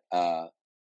that.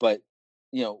 But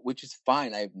which is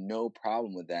fine. I have no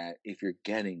problem with that if you're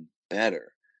getting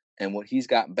better. And what he's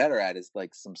gotten better at is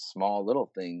like some small little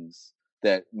things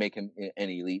that make him an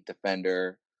elite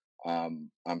defender.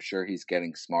 I'm sure he's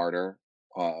getting smarter,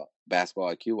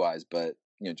 basketball IQ wise, but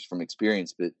just from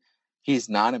experience. But he's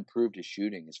not improved his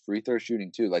shooting, his free throw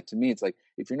shooting too. Like, to me, it's like,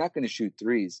 if you're not going to shoot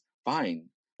threes, fine.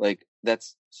 Like,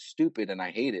 that's stupid and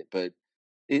I hate it, but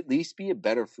at least be a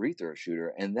better free throw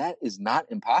shooter. And that is not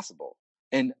impossible.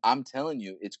 And I'm telling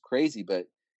you, it's crazy, but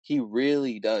he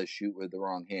really does shoot with the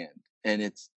wrong hand. And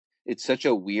it's such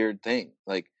a weird thing.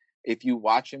 Like, if you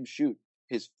watch him shoot,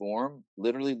 his form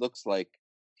literally looks like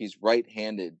he's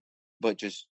right-handed, but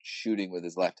just shooting with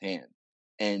his left hand.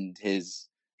 And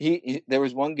there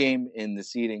was one game in the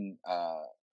seeding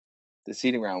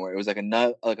round where it was like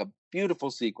a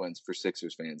beautiful sequence for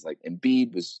Sixers fans. Like,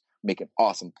 Embiid was making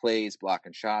awesome plays,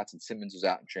 blocking shots, and Simmons was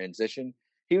out in transition.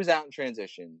 He was out in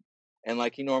transition, and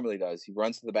like he normally does, he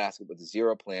runs to the basket with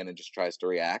zero plan and just tries to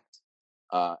react.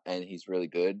 And he's really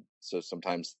good. So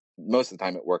most of the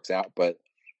time it works out, but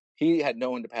he had no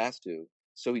one to pass to.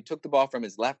 So he took the ball from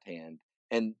his left hand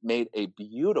and made a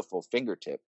beautiful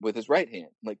fingertip with his right hand.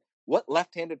 Like, what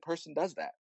left-handed person does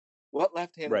that? What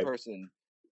left-handed person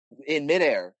in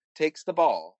midair takes the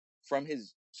ball from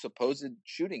his supposed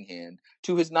shooting hand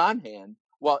to his non-hand,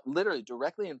 while literally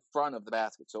directly in front of the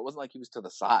basket? So it wasn't like he was to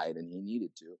the side and he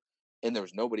needed to, and there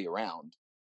was nobody around,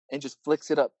 and just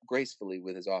flicks it up gracefully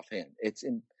with his offhand.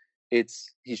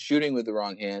 He's shooting with the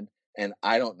wrong hand, and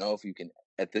I don't know if you can,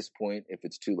 at this point, if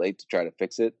it's too late to try to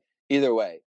fix it. Either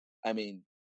way, I mean,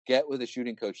 get with a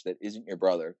shooting coach that isn't your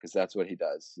brother, because that's what he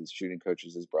does. His shooting coach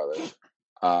is his brother.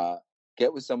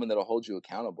 Get with someone that'll hold you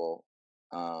accountable.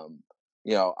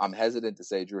 I'm hesitant to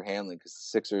say Drew Hanlen, because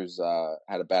the Sixers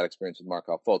had a bad experience with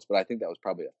Markelle Fultz, but I think that was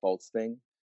probably a Fultz thing,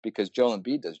 because Joel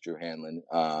Embiid does Drew Hanlen.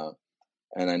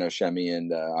 And I know Shemi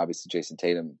and obviously Jason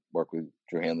Tatum work with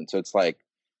Drew Hanlen. So it's like,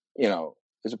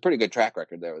 there's a pretty good track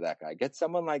record there with that guy. Get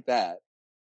someone like that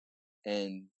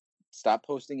and stop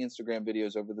posting Instagram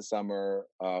videos over the summer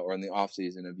or in the off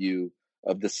season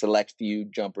of the select few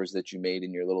jumpers that you made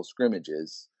in your little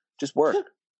scrimmages. Just work.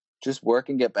 Just work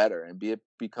and get better, and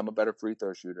become a better free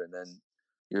throw shooter, and then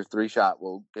your 3-shot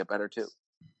will get better too.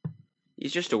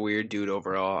 He's just a weird dude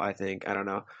overall, I think. I don't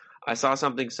know. I saw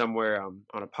something somewhere on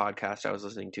a podcast I was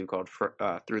listening to called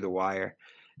Through the Wire,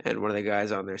 and one of the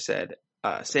guys on there said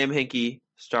Sam Hinkie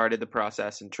started the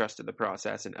process and trusted the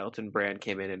process, and Elton Brand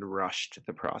came in and rushed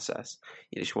the process.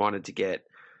 He just wanted to get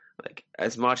like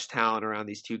as much talent around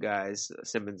these two guys,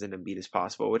 Simmons and Embiid, as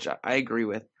possible, which I agree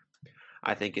with.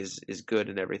 I think is good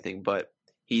and everything, but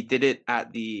he did it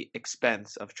at the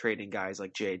expense of trading guys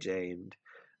like JJ and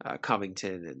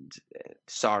Covington and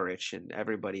Saric and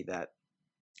everybody that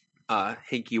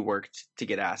Hinkie worked to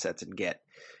get assets and get.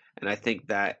 And I think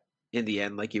that in the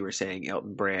end, like you were saying,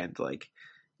 Elton Brand, like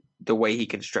the way he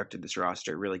constructed this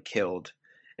roster really killed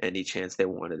any chance they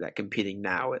wanted at competing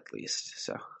now, at least.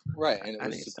 So right, and it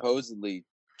was supposedly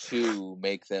to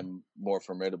make them more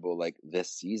formidable like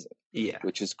this season. Yeah.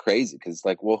 Which is crazy because,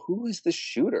 like, well, who is the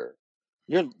shooter?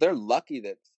 They're lucky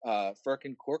that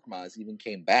Furkan Korkmaz even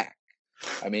came back.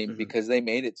 I mean, because they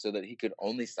made it so that he could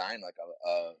only sign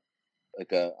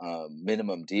like a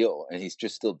minimum deal, and he's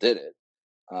just still did it.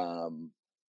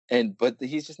 But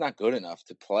he's just not good enough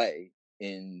to play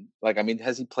in, like, I mean,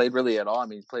 has he played really at all? I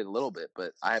mean, he's played a little bit,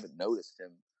 but I haven't noticed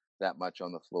him that much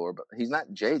on the floor. But he's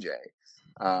not JJ.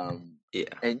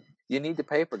 And you need to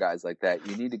pay for guys like that.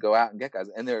 You need to go out and get guys,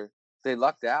 and they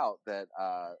lucked out that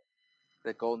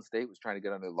that Golden State was trying to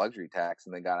get under luxury tax,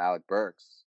 and they got Alec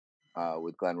Burks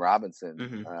with Glenn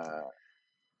Robinson.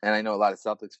 And I know a lot of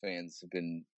Celtics fans have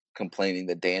been complaining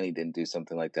that Danny didn't do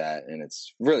something like that, and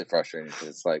it's really frustrating because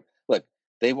it's like, look,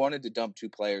 they wanted to dump 2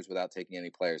 players without taking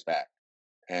any players back,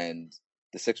 and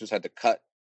the Sixers had to cut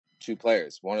 2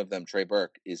 players. One of them, Trey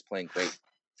Burke, is playing great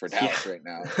for Dallas right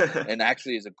now, and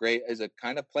actually is a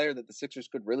kind of player that the Sixers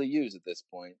could really use at this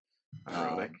point.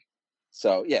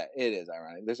 So yeah, it is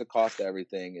ironic. There's a cost to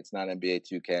everything. It's not NBA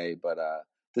 2K, but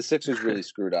the Sixers really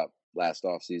screwed up last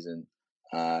offseason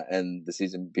and the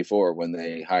season before when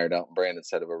they hired Elton Brand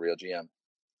instead of a real GM.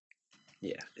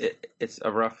 Yeah, it's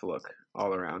a rough look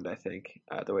all around, I think,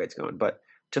 the way it's going. But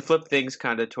to flip things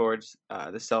kind of towards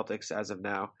the Celtics as of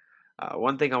now,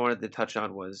 one thing I wanted to touch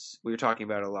on was, we were talking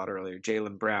about it a lot earlier,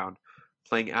 Jaylen Brown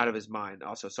playing out of his mind.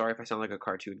 Also, sorry if I sound like a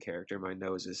cartoon character. My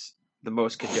nose is the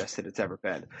most congested it's ever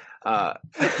been.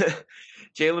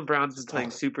 Jaylen Brown's been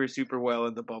playing super, super well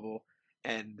in the bubble.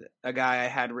 And a guy I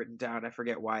had written down, I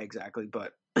forget why exactly,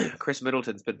 but Chris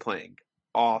Middleton's been playing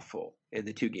awful in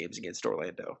the 2 games against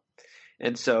Orlando.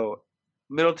 And so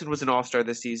Middleton was an all-star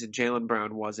this season. Jaylen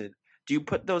Brown wasn't. Do you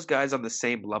put those guys on the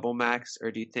same level, Max,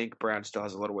 or do you think Brown still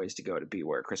has a little ways to go to be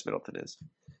where Chris Middleton is?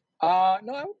 No,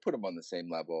 I would put him on the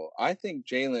same level. I think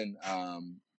Jaylen,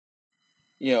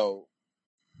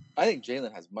 I think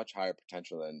Jaylen has much higher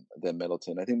potential than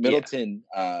Middleton. I think Middleton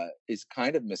is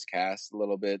kind of miscast a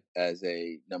little bit as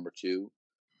a number 2,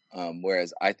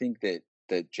 whereas I think that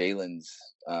Jaylen's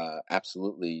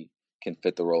absolutely can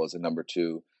fit the role as a number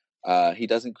 2. He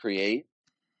doesn't create,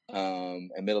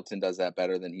 and Middleton does that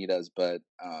better than he does. But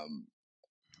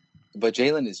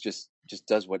Jaylen is just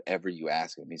does whatever you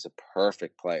ask him. He's a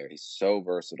perfect player. He's so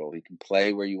versatile. He can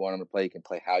play where you want him to play. He can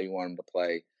play how you want him to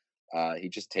play. He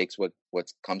just takes what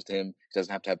comes to him. He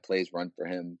doesn't have to have plays run for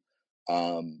him.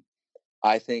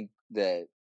 I think that,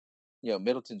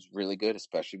 Middleton's really good,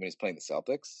 especially when he's playing the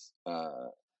Celtics.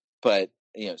 But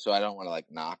so I don't want to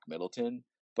like knock Middleton,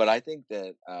 but I think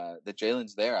that that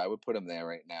Jaylen's there. I would put him there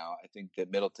right now. I think that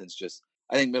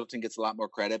I think Middleton gets a lot more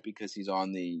credit because he's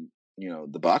on the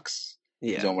Bucks.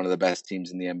 Yeah. He's on one of the best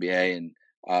teams in the NBA,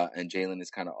 and Jaylen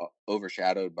is kind of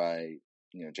overshadowed by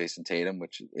Jason Tatum,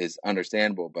 which is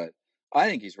understandable, but I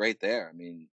think he's right there. I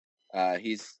mean,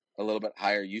 he's a little bit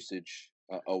higher usage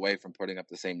away from putting up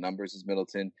the same numbers as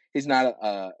Middleton. He's not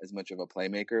as much of a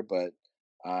playmaker, but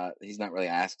he's not really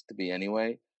asked to be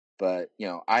anyway. But,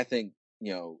 I think,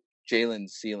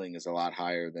 Jaylen's ceiling is a lot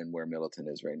higher than where Middleton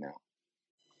is right now.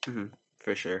 Mm-hmm.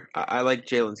 For sure. I like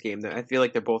Jaylen's game. I feel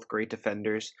like they're both great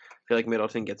defenders. I feel like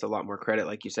Middleton gets a lot more credit,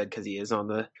 like you said, because he is on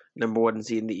the number 1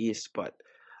 seed in the East. But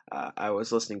I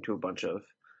was listening to a bunch of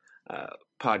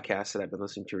podcasts that I've been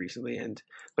listening to recently, and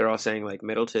they're all saying, like,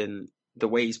 Middleton, the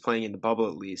way he's playing in the bubble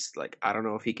at least, like, I don't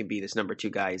know if he can be this number 2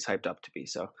 guy he's hyped up to be.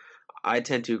 So I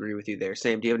tend to agree with you there.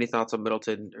 Sam, do you have any thoughts on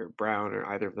Middleton or Brown or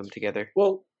either of them together?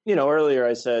 Well, earlier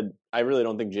I said I really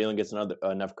don't think Jaylen gets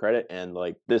enough credit, and,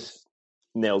 like, this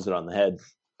nails it on the head,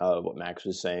 what Max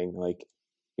was saying. Like,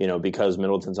 because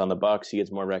Middleton's on the Bucks, he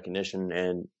gets more recognition,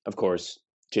 and, of course,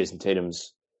 Jason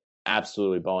Tatum's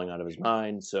absolutely balling out of his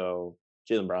mind, so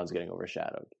Jaylen Brown's getting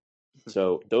overshadowed.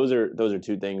 So those are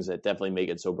 2 things that definitely make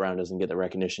it so Brown doesn't get the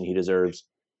recognition he deserves.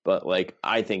 But, like,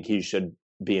 I think he should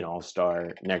be an all-star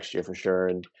next year for sure,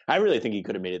 and I really think he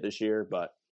could have made it this year,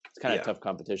 but it's kind of tough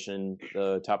competition.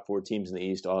 The top 4 teams in the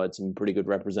East all had some pretty good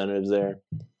representatives there.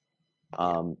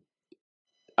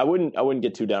 I wouldn't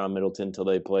get too down on Middleton until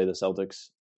they play the Celtics,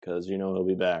 because he'll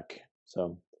be back.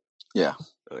 So yeah.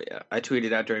 Oh yeah, I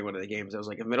tweeted out during one of the games. I was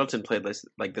like, if Middleton played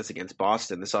like this against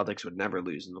Boston, the Celtics would never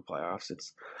lose in the playoffs.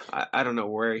 I don't know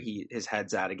where his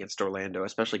head's at against Orlando,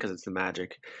 especially because it's the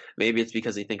Magic. Maybe it's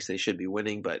because he thinks they should be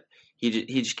winning, but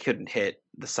he just couldn't hit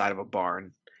the side of a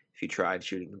barn if he tried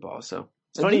shooting the ball. So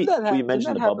it's funny you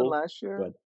mentioned the bubble last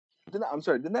year. I'm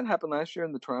sorry, didn't that happen last year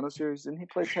in the Toronto series? Didn't he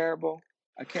play terrible?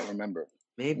 I can't remember.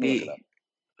 Maybe.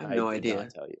 I have no idea.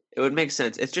 It would make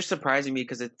sense. It's just surprising me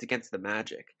because it's against the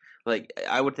Magic. Like,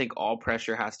 I would think all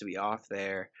pressure has to be off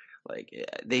there. Like,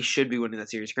 they should be winning that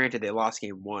series. Granted, they lost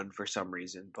game 1 for some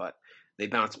reason, but they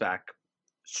bounced back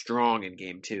strong in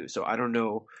game 2. So I don't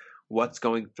know what's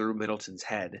going through Middleton's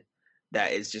head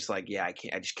that is just like, I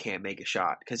just can't make a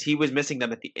shot, because he was missing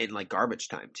them in like garbage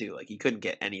time too. Like he couldn't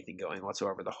get anything going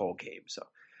whatsoever the whole game. So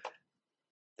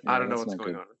I don't know what's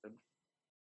going on with him,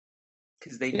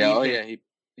 because they need him.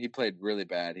 He played really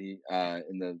bad. He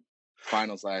in the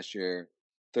finals last year,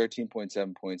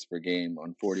 13.7 points per game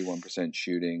on 41%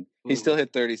 shooting. He still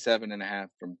hit 37.5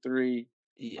 from 3.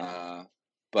 Yeah.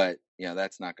 But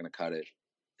that's not going to cut it,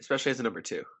 especially as a number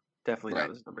 2. Definitely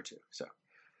not as a number 2. So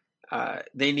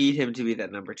they need him to be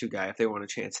that number 2 guy if they want a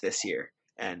chance this year.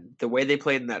 And the way they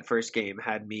played in that first game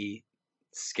had me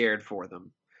scared for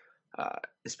them,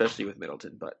 especially with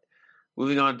Middleton. But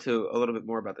moving on to a little bit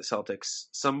more about the Celtics,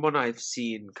 someone I've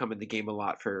seen come in the game a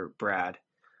lot for Brad,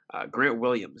 Grant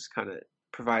Williams, kind of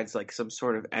provides like some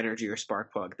sort of energy or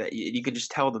spark plug that you can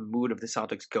just tell the mood of the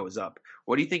Celtics goes up.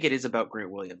 What do you think it is about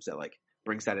Grant Williams that like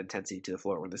brings that intensity to the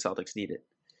floor when the Celtics need it?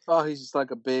 Oh, he's just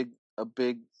like a big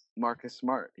Marcus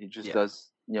Smart. He just does,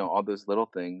 all those little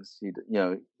things. He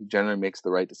generally makes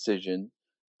the right decision.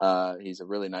 He's a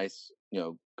really nice,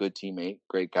 good teammate,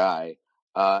 great guy.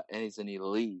 And he's an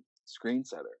elite screen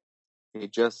setter. He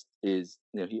just is,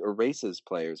 he erases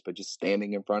players, but just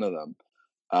standing in front of them.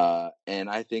 And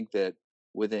I think that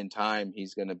within time,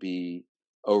 he's going to be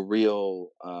a real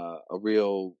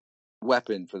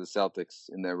weapon for the Celtics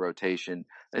in their rotation.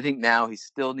 I think now he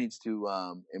still needs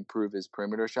to improve his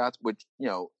perimeter shots, which,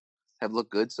 have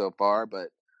looked good so far. But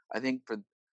I think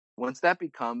once that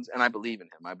becomes, and I believe in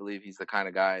him, I believe he's the kind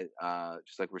of guy,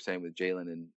 just like we're saying with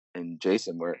Jalen and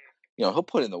Jason, where, he'll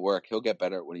put in the work, he'll get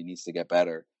better at what he needs to get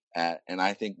better at. And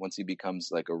I think once he becomes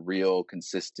like a real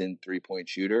consistent 3-point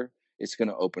shooter, it's going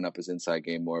to open up his inside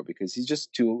game more, because he's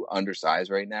just too undersized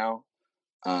right now.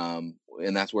 And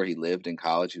that's where he lived in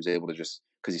college. He was able to just,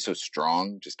 because he's so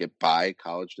strong, just get by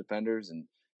college defenders and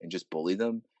just bully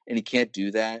them. And he can't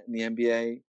do that in the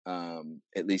NBA,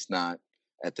 at least not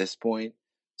at this point.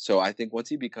 So I think once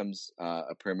he becomes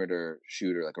a perimeter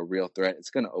shooter, like a real threat,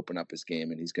 it's going to open up his game,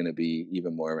 and he's going to be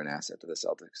even more of an asset to the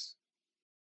Celtics.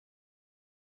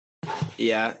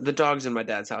 Yeah, the dogs in my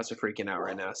dad's house are freaking out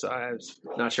right now, so I'm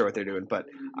not sure what they're doing. But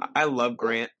I love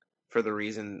Grant for the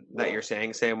reason that you're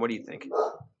saying. Sam, what do you think?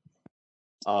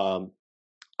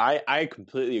 I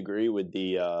completely agree with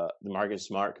the Marcus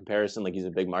Smart comparison. Like, he's a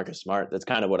big Marcus Smart. That's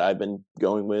kind of what I've been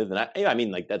going with. And I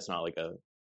mean, like, that's not like a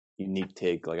unique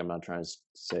take. Like, I'm not trying to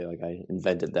say like I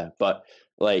invented that, but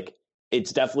like,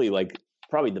 it's definitely like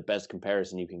probably the best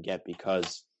comparison you can get,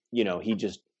 because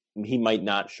he might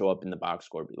not show up in the box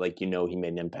score, but like, he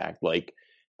made an impact. Like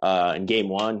in game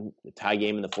 1, the tie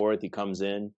game in the 4th, he comes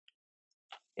in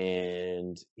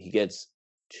and he gets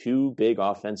 2 big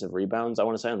offensive rebounds, I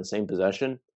want to say, on the same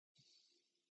possession.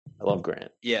 I love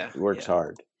Grant. Yeah. He works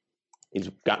hard. He's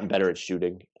gotten better at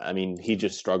shooting. I mean, he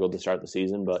just struggled to start the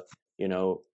season, but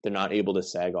they're not able to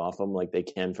sag off him like they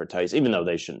can for Tice, even though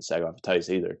they shouldn't sag off Tice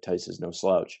either. Tice is no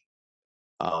slouch.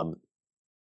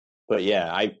 But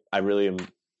yeah, I really am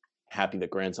happy that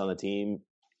Grant's on the team.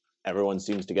 Everyone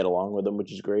seems to get along with him,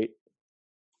 which is great.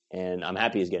 And I'm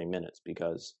happy he's getting minutes,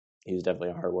 because he's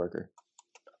definitely a hard worker.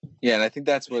 Yeah, and I think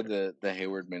that's where the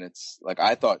Hayward minutes, like,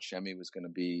 I thought Shemi was going to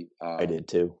be. I did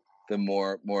too. The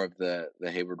more of the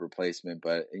Hayward replacement,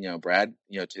 but Brad,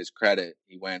 to his credit,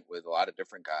 he went with a lot of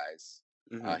different guys.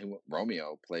 Mm-hmm.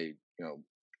 Romeo played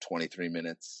 23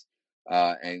 minutes,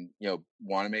 and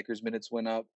Wanamaker's minutes went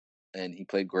up, and he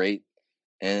played great.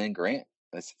 And then Grant.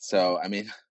 So I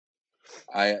mean,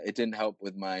 it didn't help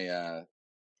with my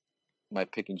my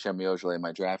picking Shemi Ojeleye in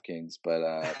my DraftKings,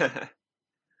 but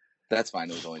that's fine.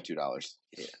 It was only $2.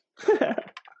 Yeah.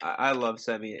 I love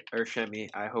Shemi.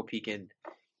 I hope he can,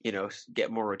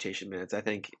 get more rotation minutes. I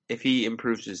think if he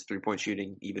improves his 3-point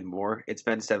shooting even more, it's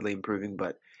been steadily improving,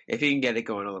 but if he can get it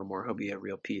going a little more, he'll be a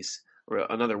real piece, or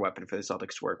another weapon for the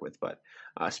Celtics to work with. But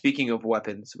speaking of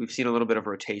weapons, we've seen a little bit of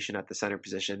rotation at the center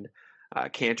position.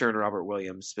 Kanter and Robert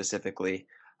Williams specifically,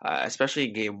 especially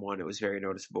in game 1, it was very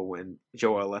noticeable when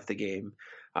Joel left the game.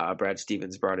 Brad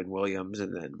Stevens brought in Williams,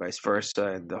 and then vice versa,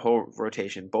 and the whole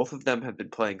rotation. Both of them have been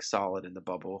playing solid in the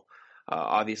bubble.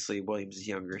 Obviously, Williams is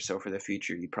younger, so for the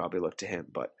future, you'd probably look to him.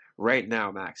 But right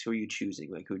now, Max, who are you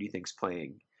choosing? Like, who do you think's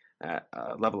playing at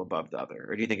a level above the other,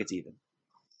 or do you think it's even?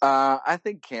 I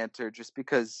think Kanter, just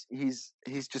because he's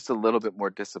just a little bit more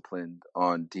disciplined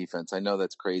on defense. I know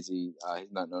that's crazy.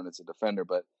 He's not known as a defender,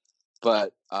 but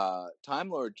Time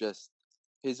Lord, just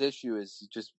his issue is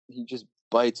he just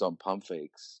bites on pump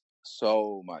fakes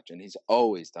so much, and he's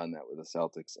always done that with the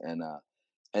Celtics.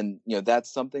 And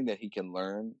that's something that he can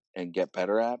learn and get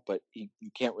better at, but you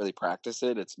can't really practice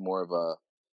it. It's more of a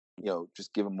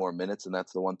just give him more minutes, and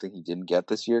that's the one thing he didn't get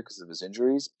this year because of his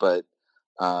injuries. But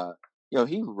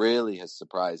he really has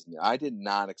surprised me. I did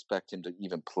not expect him to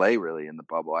even play really in the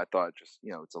bubble. I thought just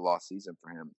it's a lost season for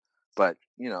him. But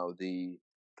the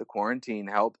quarantine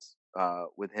helped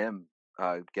with him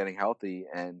getting healthy,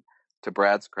 and to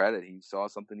Brad's credit, he saw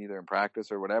something either in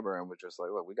practice or whatever, and was just like,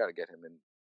 look, we got to get him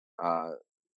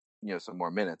in some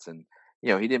more minutes. And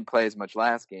he didn't play as much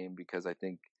last game because I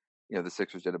think the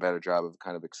Sixers did a better job of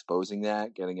kind of exposing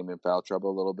that, getting him in foul trouble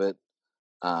a little bit.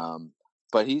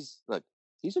 But he's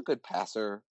a good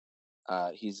passer.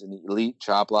 He's an elite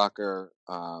shot blocker.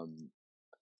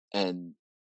 And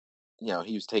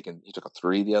he took a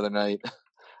 3 the other night.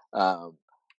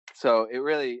 So it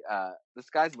really the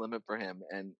sky's the limit for him,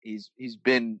 and he's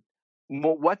been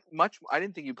I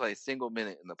didn't think he'd play a single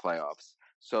minute in the playoffs.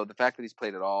 So the fact that he's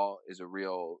played at all is a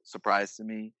real surprise to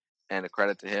me and a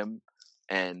credit to him.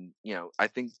 And I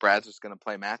think Brad's just going to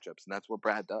play matchups, and that's what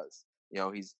Brad does.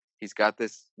 He's got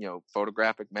this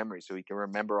photographic memory, so he can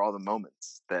remember all the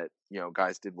moments that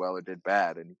guys did well or did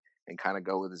bad, and kind of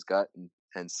go with his gut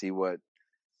and see what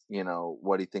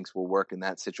he thinks will work in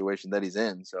that situation that he's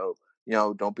in. So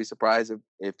don't be surprised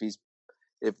if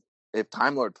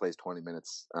Time Lord plays 20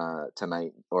 minutes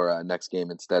tonight or next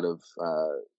game instead of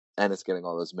Ennis getting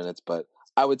all those minutes. But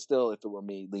I would still, if it were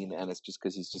me, lean Ennis just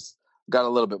because he's just got a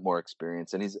little bit more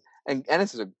experience, and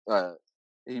Ennis is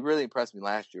he really impressed me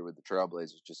last year with the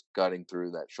Trailblazers, just gutting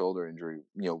through that shoulder injury,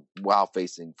 while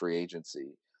facing free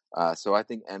agency. So I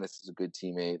think Ennis is a good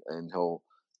teammate, and he'll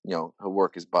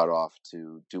work his butt off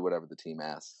to do whatever the team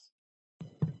asks.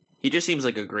 He just seems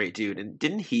like a great dude. And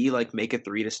didn't he make a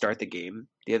 3 to start the game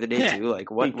the other day too? What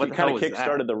the hell was that? He kind of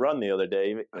kickstarted the run the other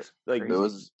day.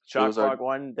 Shot clock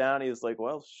one down. He was like,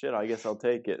 "Well, shit, I guess I'll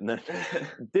take it," and then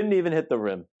didn't even hit the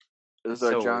rim. It was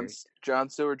our John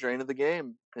Stewart drain of the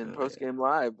game in post game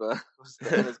live. Was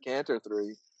his Cantor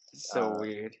 3. So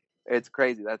weird. It's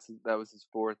crazy. That was his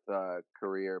 4th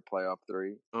career playoff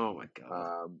 3. Oh my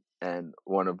god! And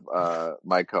one of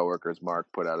my coworkers, Mark,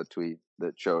 put out a tweet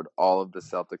that showed all of the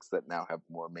Celtics that now have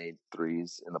more made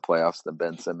 3s in the playoffs than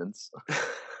Ben Simmons,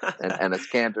 and his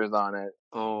Cantor's on it.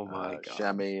 Oh my god!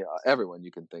 Shemi, everyone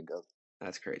you can think of.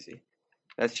 That's crazy.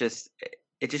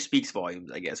 It just speaks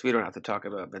volumes, I guess. We don't have to talk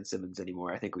about Ben Simmons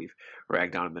anymore. I think we've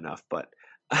ragged on him enough, but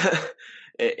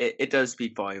it does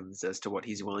speak volumes as to what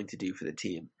he's willing to do for the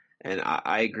team. And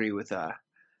I agree with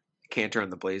Cantor on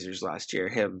the Blazers last year.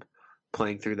 Him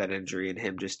playing through that injury, and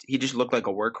he just looked like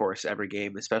a workhorse every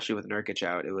game, especially with Nurkic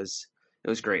out. It was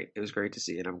great. It was great to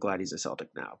see, and I'm glad he's a Celtic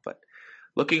now. But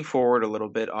looking forward a little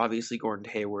bit, obviously Gordon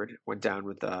Hayward went down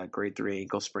with a grade 3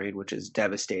 ankle sprain, which is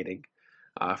devastating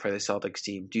for the Celtics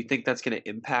team. Do you think that's going to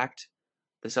impact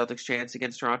the Celtics' chance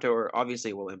against Toronto, or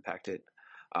obviously it will impact it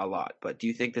a lot? But do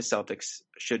you think the Celtics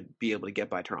should be able to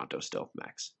get by Toronto still,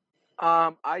 Max?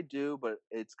 I do, but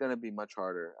it's going to be much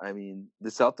harder. I mean, the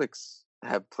Celtics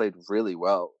have played really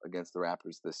well against the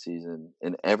Raptors this season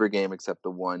in every game except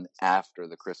the one after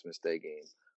the Christmas Day game,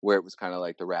 where it was kind of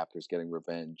like the Raptors getting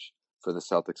revenge for the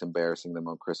Celtics embarrassing them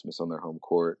on Christmas on their home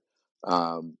court.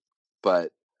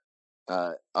 But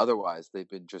otherwise, they've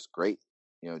been just great.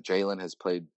 Jalen has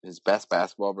played his best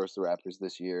basketball versus the Raptors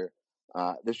this year.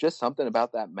 There's just something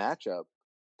about that matchup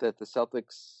that the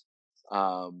Celtics,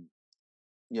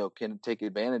 can take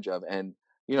advantage of. And,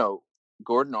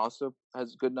 Gordon also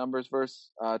has good numbers versus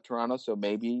Toronto, so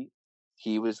maybe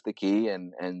he was the key,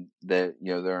 and they're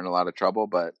in a lot of trouble.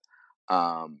 But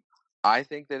I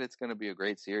think that it's going to be a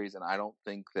great series, and I don't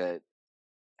think that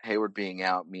Hayward being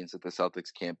out means that the Celtics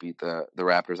can't beat the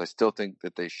Raptors. I still think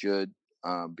that they should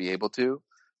be able to,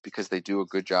 because they do a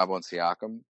good job on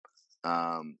Siakam,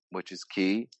 which is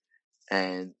key.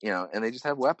 And and they just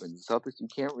have weapons. The Celtics, you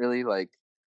can't really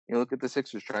look at the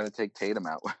Sixers trying to take Tatum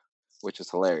out, which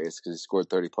is hilarious because he scored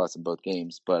 30 plus in both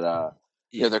games. But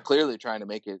they're clearly trying to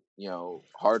make it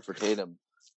hard for Tatum.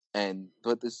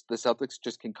 But the Celtics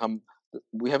just can come.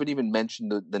 We haven't even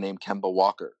mentioned the name Kemba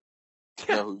Walker,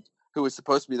 who was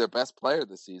supposed to be their best player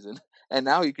this season, and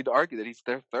now you could argue that he's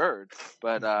their third.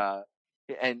 But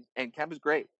and Kemba's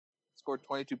great. Scored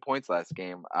 22 points last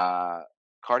game.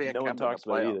 Cardiac. No one talks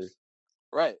about it either.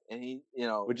 Right, and he,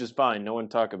 which is fine. No one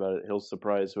talk about it. He'll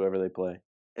surprise whoever they play.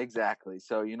 Exactly.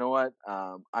 So you know what?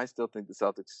 I still think the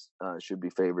Celtics should be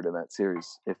favored in that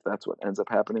series if that's what ends up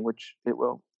happening, which it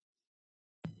will.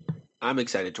 I'm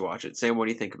excited to watch it. Sam, what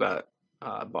do you think about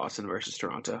Boston versus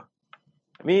Toronto?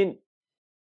 I mean,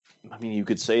 you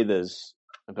could say this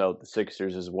about the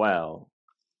Sixers as well.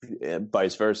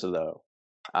 Vice versa, though.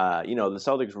 The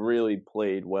Celtics really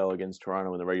played well against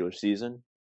Toronto in the regular season.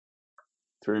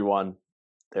 3-1.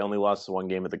 They only lost the one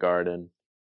game at the Garden.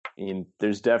 I mean,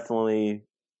 there's definitely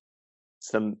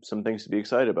some things to be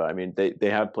excited about. I mean, they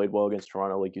have played well against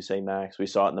Toronto, like you say, Max. We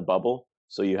saw it in the bubble,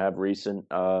 so you have recent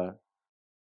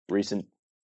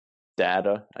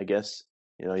data, I guess.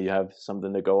 You know, you have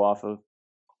something to go off of,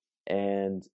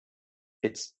 and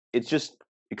it's just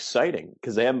exciting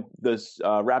because they have this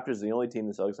Raptors are the only team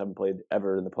the Celtics haven't played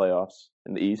ever in the playoffs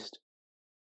in the East,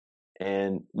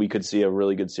 and we could see a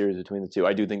really good series between the two.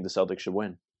 I do think the Celtics should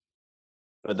win,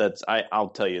 but I'll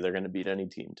tell you they're going to beat any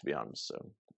team, to be honest.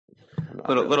 So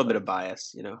a little bit of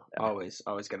bias, you know, always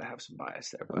going to have some bias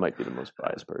there. But I might be the most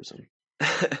biased person.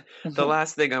 The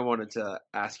last thing I wanted to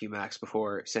ask you, Max,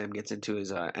 before Sam gets into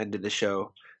his end of the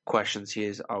show questions he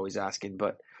is always asking,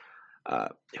 but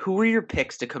who were your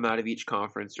picks to come out of each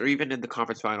conference, or even in the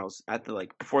conference finals at the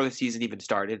before the season even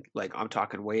started? Like, I'm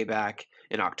talking way back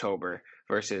in October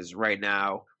versus right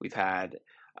now. We've had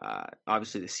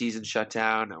obviously the season shut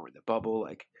down. Now we're in the bubble.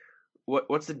 Like,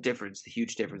 what's the difference? The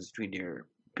huge difference between your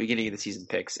beginning of the season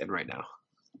picks and right now?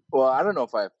 Well, I don't know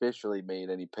if I officially made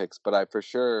any picks, but I for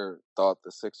sure thought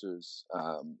the Sixers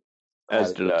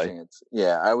as did I. Chance.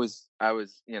 Yeah, I was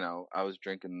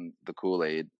drinking the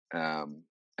Kool-Aid, and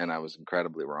I was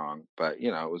incredibly wrong. But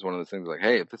it was one of those things like,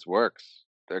 hey, if this works,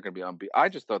 they're going to be unbeatable. I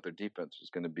just thought their defense was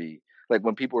going to be like,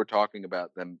 when people were talking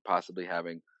about them possibly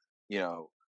having,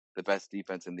 the best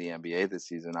defense in the NBA this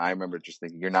season. I remember just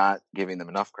thinking, you're not giving them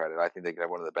enough credit. I think they could have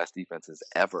one of the best defenses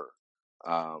ever.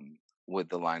 With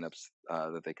the lineups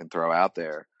that they can throw out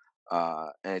there, and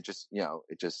it just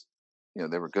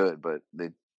they were good, but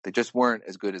they just weren't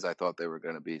as good as I thought they were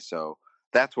going to be. So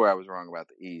that's where I was wrong about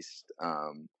the East.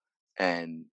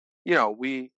 And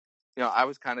I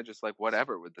was kind of just like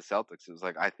whatever with the Celtics. It was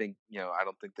like I think I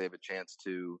don't think they have a chance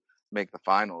to make the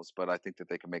finals, but I think that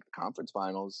they can make the conference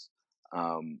finals.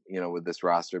 With this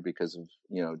roster because of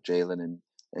Jalen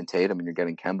and Tatum, and you're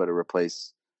getting Kemba to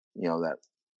replace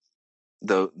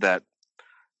that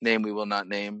name we will not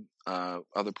name,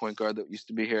 other point guard that used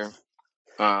to be here.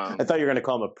 I thought you were going to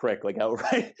call him a prick, like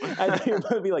outright. I thought you were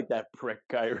going to be like that prick,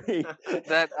 Kyrie.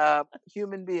 That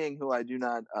human being who I do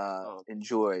not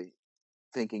enjoy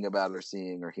thinking about or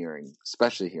seeing or hearing,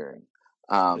 especially hearing.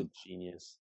 A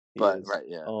genius. Right,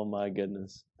 yeah. Oh my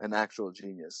goodness, an actual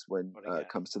genius when it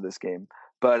comes to this game.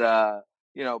 But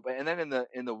and then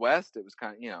in the West, it was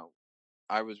kind of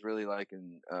I was really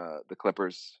liking the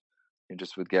Clippers. And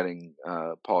just with getting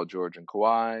Paul George and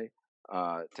Kawhi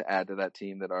to add to that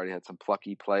team that already had some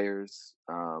plucky players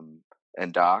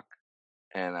and Doc.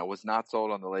 And I was not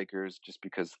sold on the Lakers just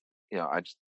because, I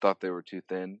just thought they were too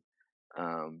thin.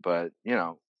 But,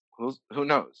 who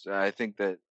knows? I think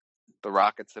that the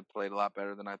Rockets have played a lot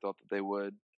better than I thought that they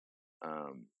would.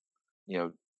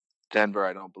 Denver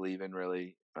I don't believe in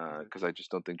really because I just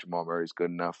don't think Jamal Murray's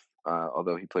good enough,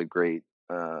 although he played great.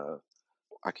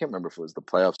 I can't remember if it was the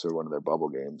playoffs or one of their bubble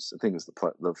games. I think it was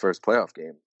the first playoff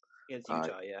game against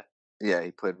Utah. Yeah,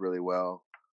 he played really well.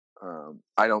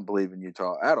 I don't believe in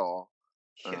Utah at all,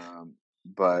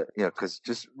 but because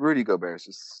just Rudy Gobert is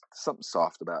just something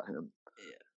soft about him,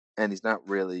 and he's not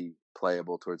really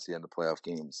playable towards the end of playoff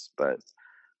games. But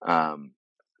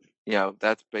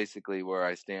that's basically where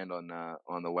I stand on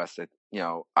the West.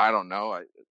 I don't know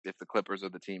if the Clippers are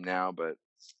the team now, but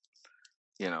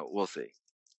we'll see.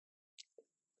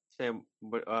 Sam,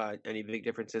 any big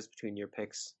differences between your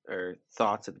picks or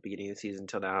thoughts at the beginning of the season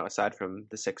until now, aside from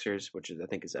the Sixers, which I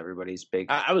think is everybody's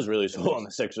big? I was really sold on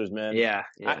the Sixers, man. Yeah.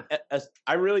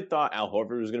 I really thought Al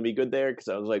Horford was going to be good there because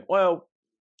I was like, well,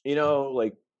 he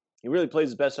really plays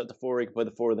his best at the four. He can play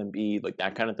the four, then be like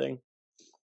that kind of thing.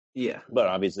 Yeah. But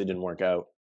obviously it didn't work out.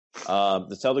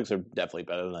 The Celtics are definitely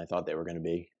better than I thought they were going to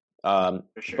be. For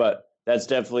sure. But that's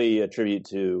definitely a tribute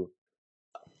to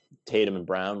Tatum and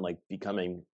Brown,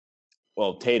 becoming...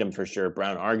 Well, Tatum for sure,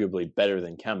 Brown arguably better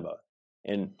than Kemba.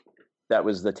 And that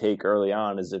was the take early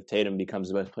on, is if Tatum becomes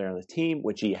the best player on the team,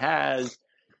 which he has,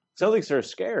 Celtics are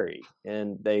scary,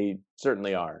 and they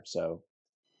certainly are. So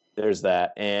there's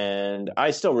that. And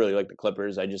I still really like the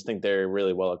Clippers. I just think they're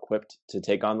really well equipped to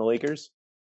take on the Lakers.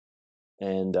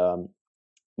 And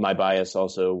my bias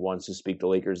also wants to speak the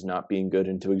Lakers not being good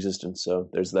into existence. So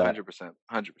there's that. 100%.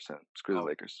 Screw the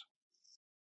Lakers.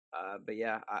 But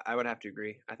yeah, I would have to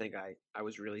agree. I think I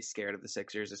was really scared of the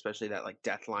Sixers, especially that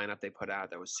death lineup they put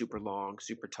out that was super long,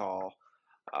 super tall,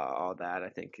 all that. I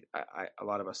think a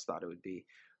lot of us thought it would be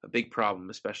a big problem,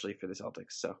 especially for the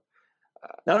Celtics. So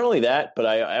not only that, but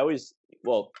I always,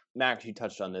 Max, you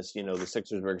touched on this. The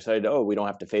Sixers were excited. Oh, we don't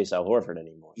have to face Al Horford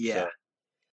anymore. Yeah, so,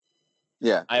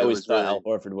 yeah. I always thought Al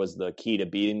Horford was the key to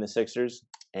beating the Sixers,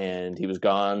 and he was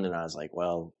gone. And I was like,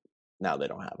 well, now they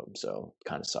don't have him, so it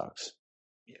kind of sucks.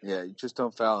 Yeah, you just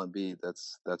don't foul and beat.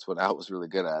 That's what Al was really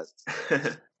good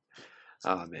at.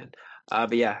 Oh man.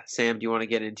 But yeah, Sam, do you want to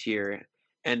get into your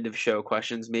end of show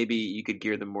questions? Maybe you could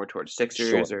gear them more towards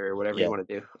Sixers or whatever you want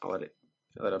to do. I'll let it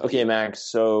up to you.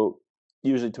 Max. So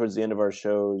usually towards the end of our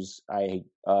shows, I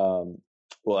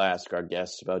will ask our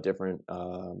guests about different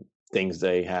things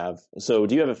they have. So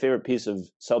do you have a favorite piece of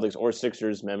Celtics or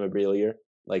Sixers memorabilia,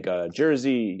 like a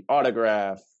jersey,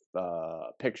 autograph,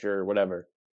 picture, whatever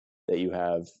that you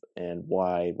have, and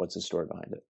why? What's the story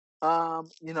behind it?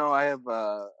 I have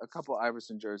a couple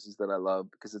Iverson jerseys that I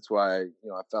love because it's why I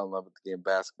fell in love with the game of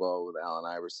basketball with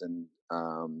Allen Iverson.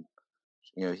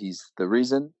 He's the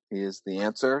reason. He is the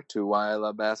answer to why I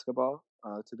love basketball.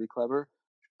 To be clever.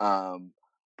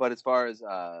 But as far as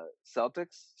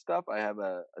Celtics stuff, I have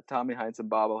a Tommy Heinsohn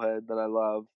bobblehead that I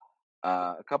love.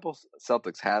 A couple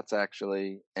Celtics hats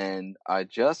actually, and I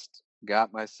just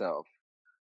got myself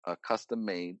a custom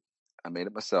made. I made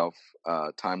it myself.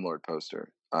 Time Lord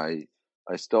poster. I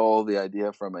stole the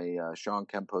idea from a Sean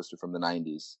Kemp poster from the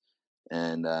 '90s,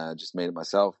 and just made it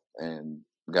myself and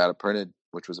got it printed,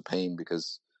 which was a pain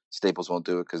because Staples won't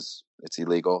do it because it's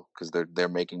illegal because they're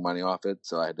making money off it.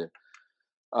 So I had to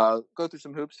go through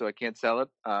some hoops, so I can't sell it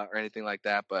or anything like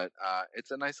that. But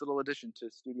it's a nice little addition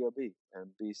to Studio B, and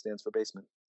B stands for basement.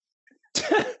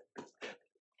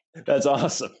 That's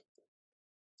awesome.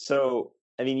 So,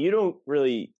 I mean, you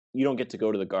don't get to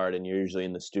go to the Garden. You're usually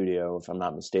in the studio, if I'm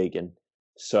not mistaken.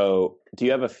 So do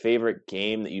you have a favorite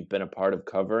game that you've been a part of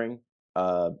covering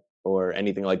or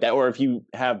anything like that? Or if you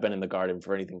have been in the Garden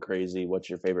for anything crazy, what's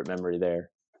your favorite memory there?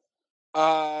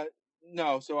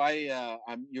 No. So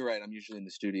you're right. I'm usually in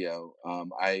the studio.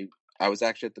 I was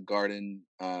actually at the Garden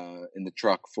in the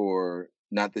truck for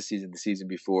not this season, the season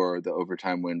before, the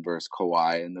overtime win versus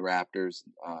Kawhi and the Raptors.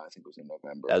 I think it was in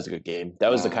November. That was a good game.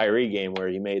 That was the Kyrie game where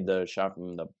you made the shot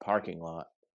from the parking lot.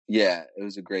 Yeah, it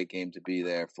was a great game to be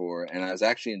there for. And I was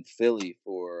actually in Philly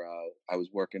for I was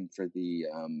working for the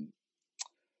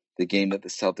game that the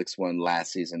Celtics won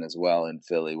last season as well in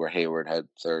Philly, where Hayward had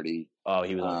 30. Oh,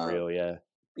 he was unreal, yeah.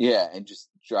 Yeah, and just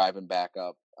driving back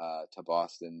up to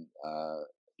Boston,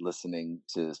 listening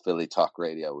to Philly talk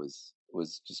radio was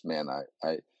just, man,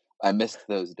 I missed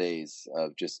those days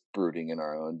of just brooding in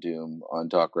our own doom on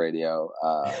talk radio.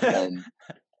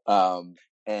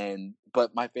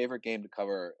 But my favorite game to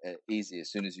cover, easy, as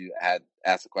soon as you had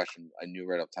asked the question, I knew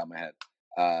right off the top of my head.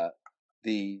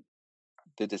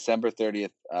 The December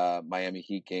 30th Miami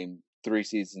Heat game 3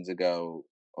 seasons ago,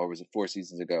 or was it 4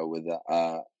 seasons ago, with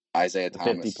Isaiah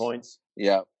Thomas. 50 points?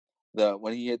 Yeah.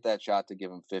 When he hit that shot to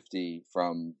give him 50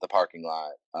 from the parking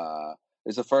lot, it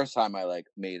was the first time I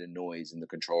made a noise in the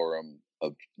control room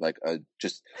of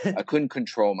I couldn't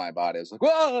control my body. I was like,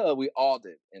 whoa! We all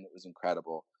did, and it was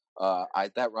incredible.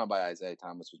 That run by Isaiah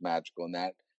Thomas was magical, and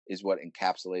that is what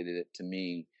encapsulated it to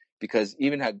me. Because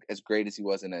even as great as he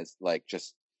wasn't as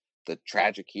just the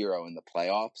tragic hero in the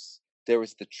playoffs, there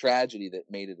was the tragedy that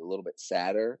made it a little bit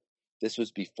sadder. This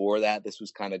was before that. This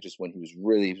was kind of just when he was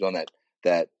on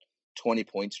that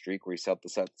 20-point streak where he set the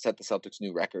Celtics'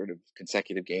 new record of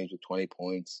consecutive games with 20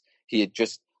 points. He had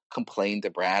just complained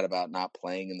to Brad about not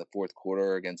playing in the fourth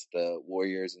quarter against the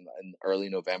Warriors in early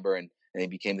November, and he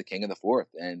became the king of the fourth.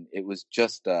 And it was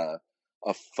just a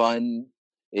fun.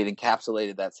 It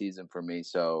encapsulated that season for me.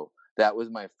 So that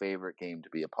was my favorite game to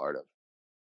be a part of.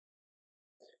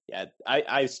 Yeah,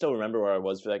 I still remember where I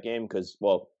was for that game because,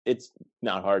 well, it's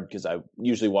not hard because I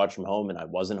usually watch from home and I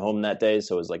wasn't home that day,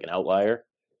 so it was like an outlier.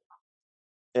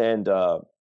 And so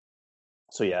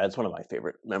yeah, it's one of my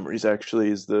favorite memories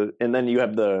actually. And then you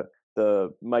have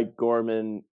the Mike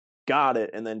Gorman got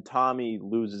it, and then Tommy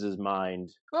loses his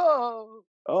mind. Oh,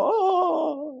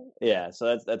 yeah.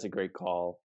 So that's a great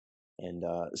call. And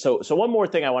so one more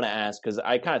thing I want to ask, because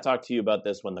I kind of talked to you about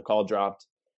this when the call dropped.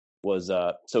 Was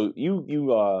so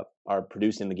you are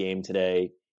producing the game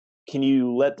today. Can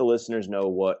you let the listeners know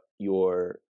what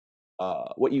you're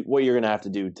going to have to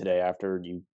do today after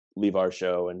you leave our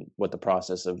show, and what the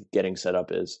process of getting set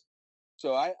up is?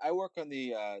 So I work on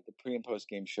the pre and post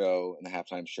game show and the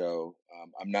halftime show.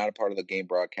 I'm not a part of the game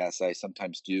broadcast. I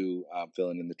sometimes do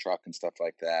filling in the truck and stuff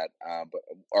like that. But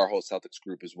our whole Celtics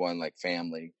group is one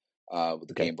family. With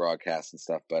the game broadcast and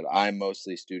stuff, but I'm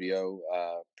mostly studio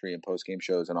pre and post game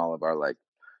shows and all of our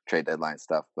trade deadline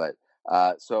stuff. But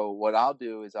so what I'll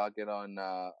do is I'll get on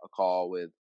a call with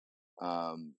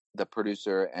the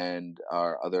producer and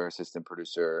our other assistant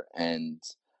producer, and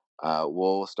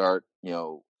we'll start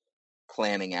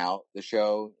planning out the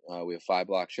show. We have 5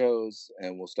 block shows,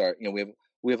 and we'll start.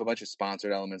 We have a bunch of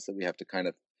sponsored elements that we have to kind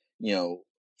of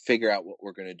figure out what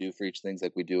we're going to do for each thing.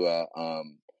 Like we do a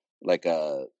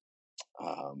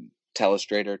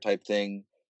telestrator type thing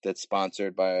that's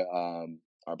sponsored by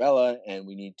Arbella, and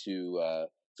we need to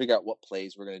figure out what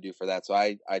plays we're going to do for that. So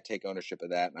I take ownership of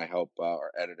that, and I help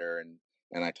our editor,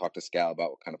 and I talk to Scal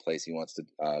about what kind of plays he wants to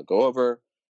go over.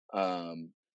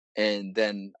 And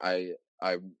then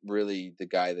I'm really the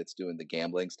guy that's doing the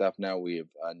gambling stuff now. We have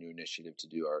a new initiative to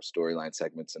do our storyline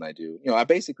segments, and I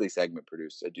basically segment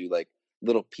produce. I do like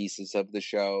little pieces of the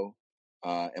show,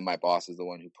 and my boss is the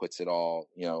one who puts it all,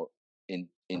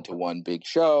 into one big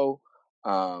show.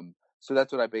 So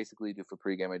that's what I basically do for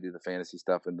pregame. I do the fantasy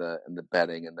stuff and the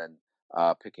betting, and then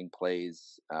picking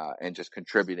plays and just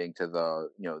contributing to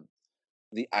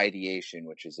the ideation,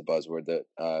 which is a buzzword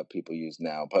that people use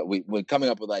now. But we're coming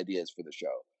up with ideas for the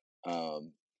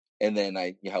show, and then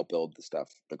I help build the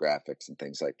stuff, the graphics and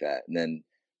things like that. And then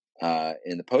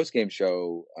in the post game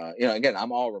show, again,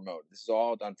 I'm all remote. This is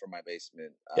all done from my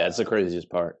basement. Yeah, it's the craziest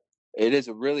part. It is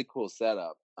a really cool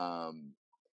setup.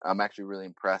 I'm actually really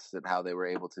impressed at how they were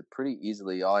able to pretty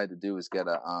easily. All I had to do was get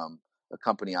a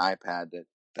company iPad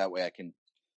that way I can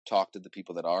talk to the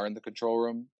people that are in the control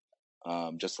room,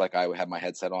 just like I have my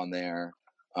headset on there.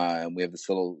 And we have this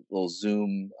little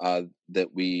Zoom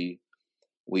that we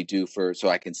do so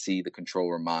I can see the control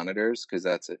room monitors, because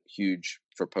that's a huge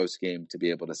for post game to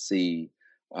be able to see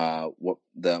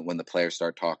when the players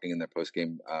start talking in their post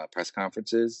game press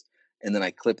conferences, and then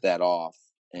I clip that off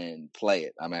and play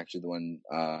it. I'm actually the one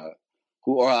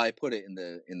I put it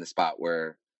in the spot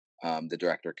where the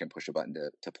director can push a button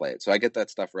to play it. So I get that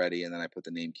stuff ready, and then I put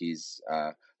the name keys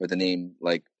or the name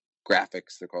like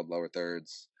graphics. They're called lower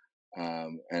thirds.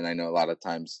 And I know a lot of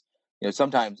times,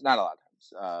 sometimes, not a lot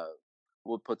of times,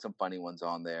 we'll put some funny ones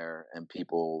on there, and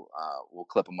people will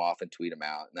clip them off and tweet them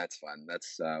out, and that's fun.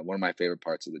 That's one of my favorite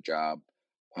parts of the job.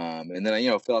 And then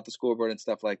I, fill out the scoreboard and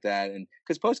stuff like that. And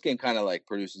because post game kind of like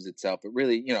produces itself, but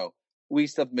really, we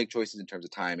still have to make choices in terms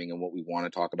of timing and what we want to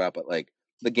talk about. But like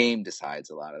the game decides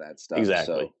a lot of that stuff.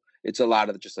 Exactly. So it's a lot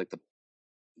of just like the,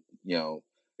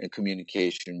 in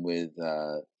communication with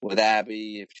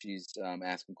Abby if she's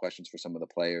asking questions for some of the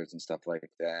players and stuff like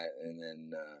that, and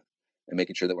then and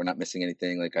making sure that we're not missing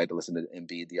anything. Like I had to listen to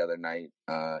Embiid the other night.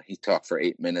 He talked for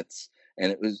 8 minutes,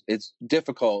 and it's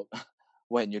difficult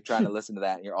when you're trying to listen to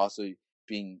that, and you're also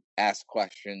being asked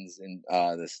questions in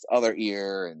this other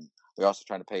ear, and we're also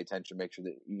trying to pay attention, make sure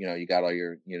that you got all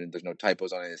your there's no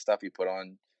typos on any of the stuff you put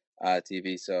on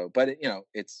TV. So, but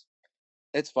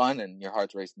it's fun, and your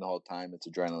heart's racing the whole time. It's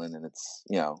adrenaline, and it's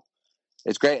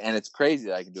it's great, and it's crazy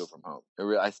that I can do it from home.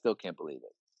 I still can't believe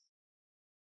it.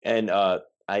 And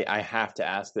I have to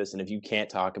ask this, and if you can't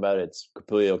talk about it, it's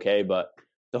completely okay. But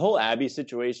the whole Abby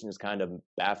situation is kind of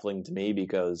baffling to me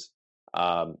because.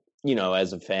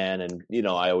 As a fan, and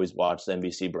I always watch the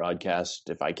NBC broadcast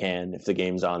if I can, if the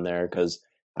game's on there, because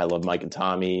I love Mike and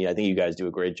Tommy. I think you guys do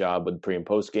a great job with pre and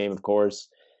post game, of course.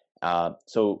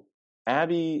 So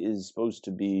Abby is supposed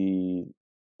to be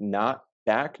not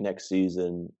back next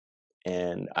season,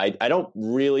 and I don't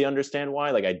really understand why.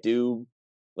 Like I do,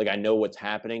 like I know what's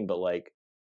happening, but like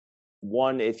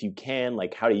one, if you can,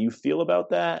 like how do you feel about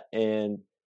that? And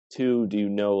two, do you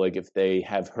know like if they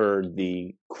have heard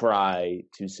the cry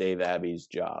to save Abby's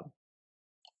job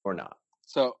or not?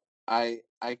 So I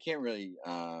can't really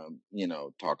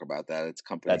talk about that. It's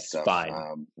company stuff. That's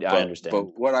fine. I understand.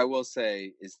 But what I will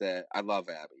say is that I love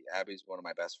Abby. Abby's one of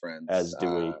my best friends. As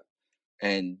do we.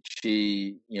 And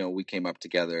she, we came up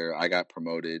together. I got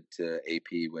promoted to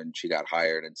AP when she got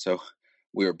hired, and so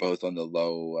we were both on the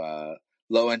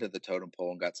low end of the totem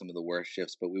pole and got some of the worst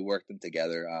shifts, but we worked them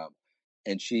together.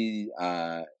 And she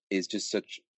is just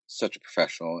such a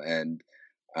professional. And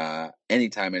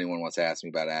anytime anyone wants to ask me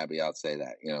about Abby, I'll say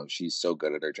that she's so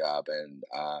good at her job, and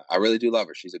I really do love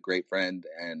her. She's a great friend,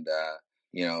 and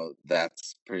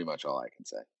that's pretty much all I can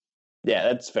say. Yeah,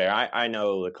 that's fair. I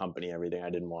know the company, everything.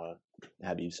 I didn't want to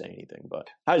have you say anything, but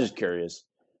I was just curious.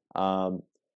 But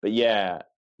yeah,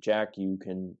 Jack, you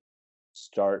can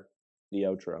start the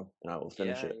outro, and I will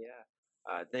finish it. Yeah.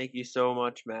 Thank you so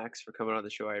much, Max, for coming on the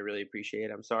show. I really appreciate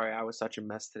it. I'm sorry I was such a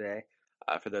mess today.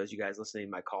 For those of you guys listening,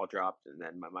 my call dropped and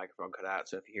then my microphone cut out.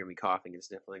 So if you hear me coughing and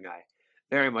sniffling, I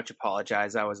very much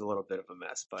apologize. I was a little bit of a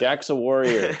mess. But Jack's a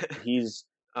warrior. He's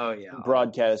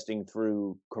broadcasting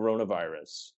through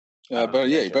coronavirus. But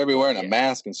yeah, you better be wearing a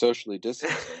mask and socially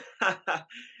distancing.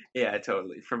 Yeah,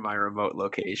 totally. From my remote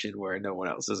location where no one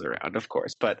else is around, of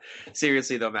course. But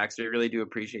seriously, though, Max, we really do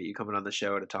appreciate you coming on the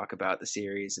show to talk about the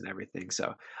series and everything.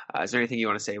 So is there anything you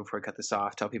want to say before we cut this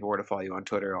off? Tell people where to follow you on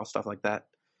Twitter, all stuff like that.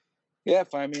 Yeah,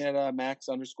 find me at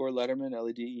Max_Lederman,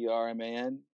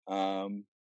 LEDERMAN.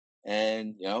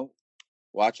 And,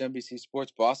 watch NBC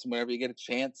Sports Boston whenever you get a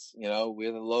chance. You know,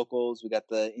 we're the locals. We got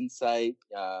the insight.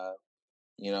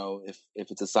 You know, if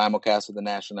it's a simulcast with the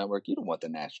national network, you don't want the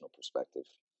national perspective.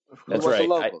 That's right. The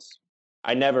locals.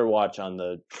 I never watch on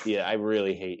I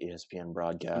really hate ESPN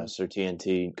broadcasts or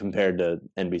TNT compared to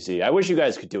NBC. I wish you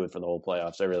guys could do it for the whole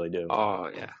playoffs. I really do. Oh,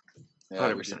 yeah.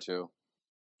 100% too.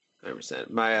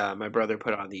 100%. My brother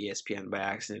put on the ESPN by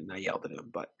accident, and I yelled at him.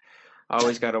 But I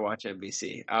always got to watch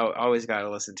NBC. I always got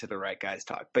to listen to the right guys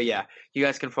talk. But yeah, you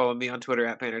guys can follow me on Twitter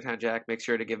at BannertownJack. Make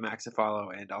sure to give Max a follow,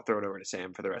 and I'll throw it over to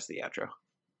Sam for the rest of the outro.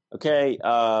 Okay.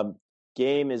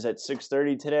 Game is at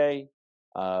 6:30 today.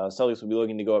 Celtics will be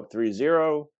looking to go up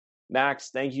 3-0.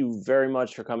 Max, thank you very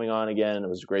much for coming on again. It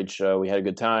was a great show. We had a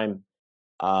good time.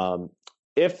 When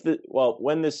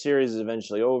this series is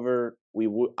eventually over,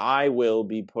 I will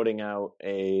be putting out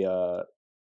a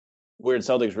Weird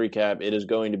Celtics recap. It is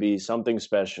going to be something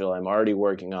special. I'm already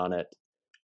working on it.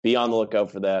 Be on the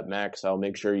lookout for that, Max. I'll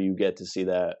make sure you get to see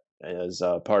that as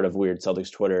part of Weird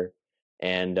Celtics Twitter.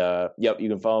 And you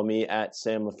can follow me at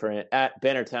Sam LaFran at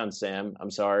Bannertown Sam. I'm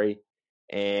sorry.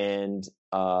 And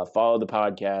follow the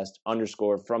podcast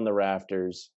 _from the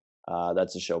rafters.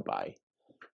 That's the show. Bye.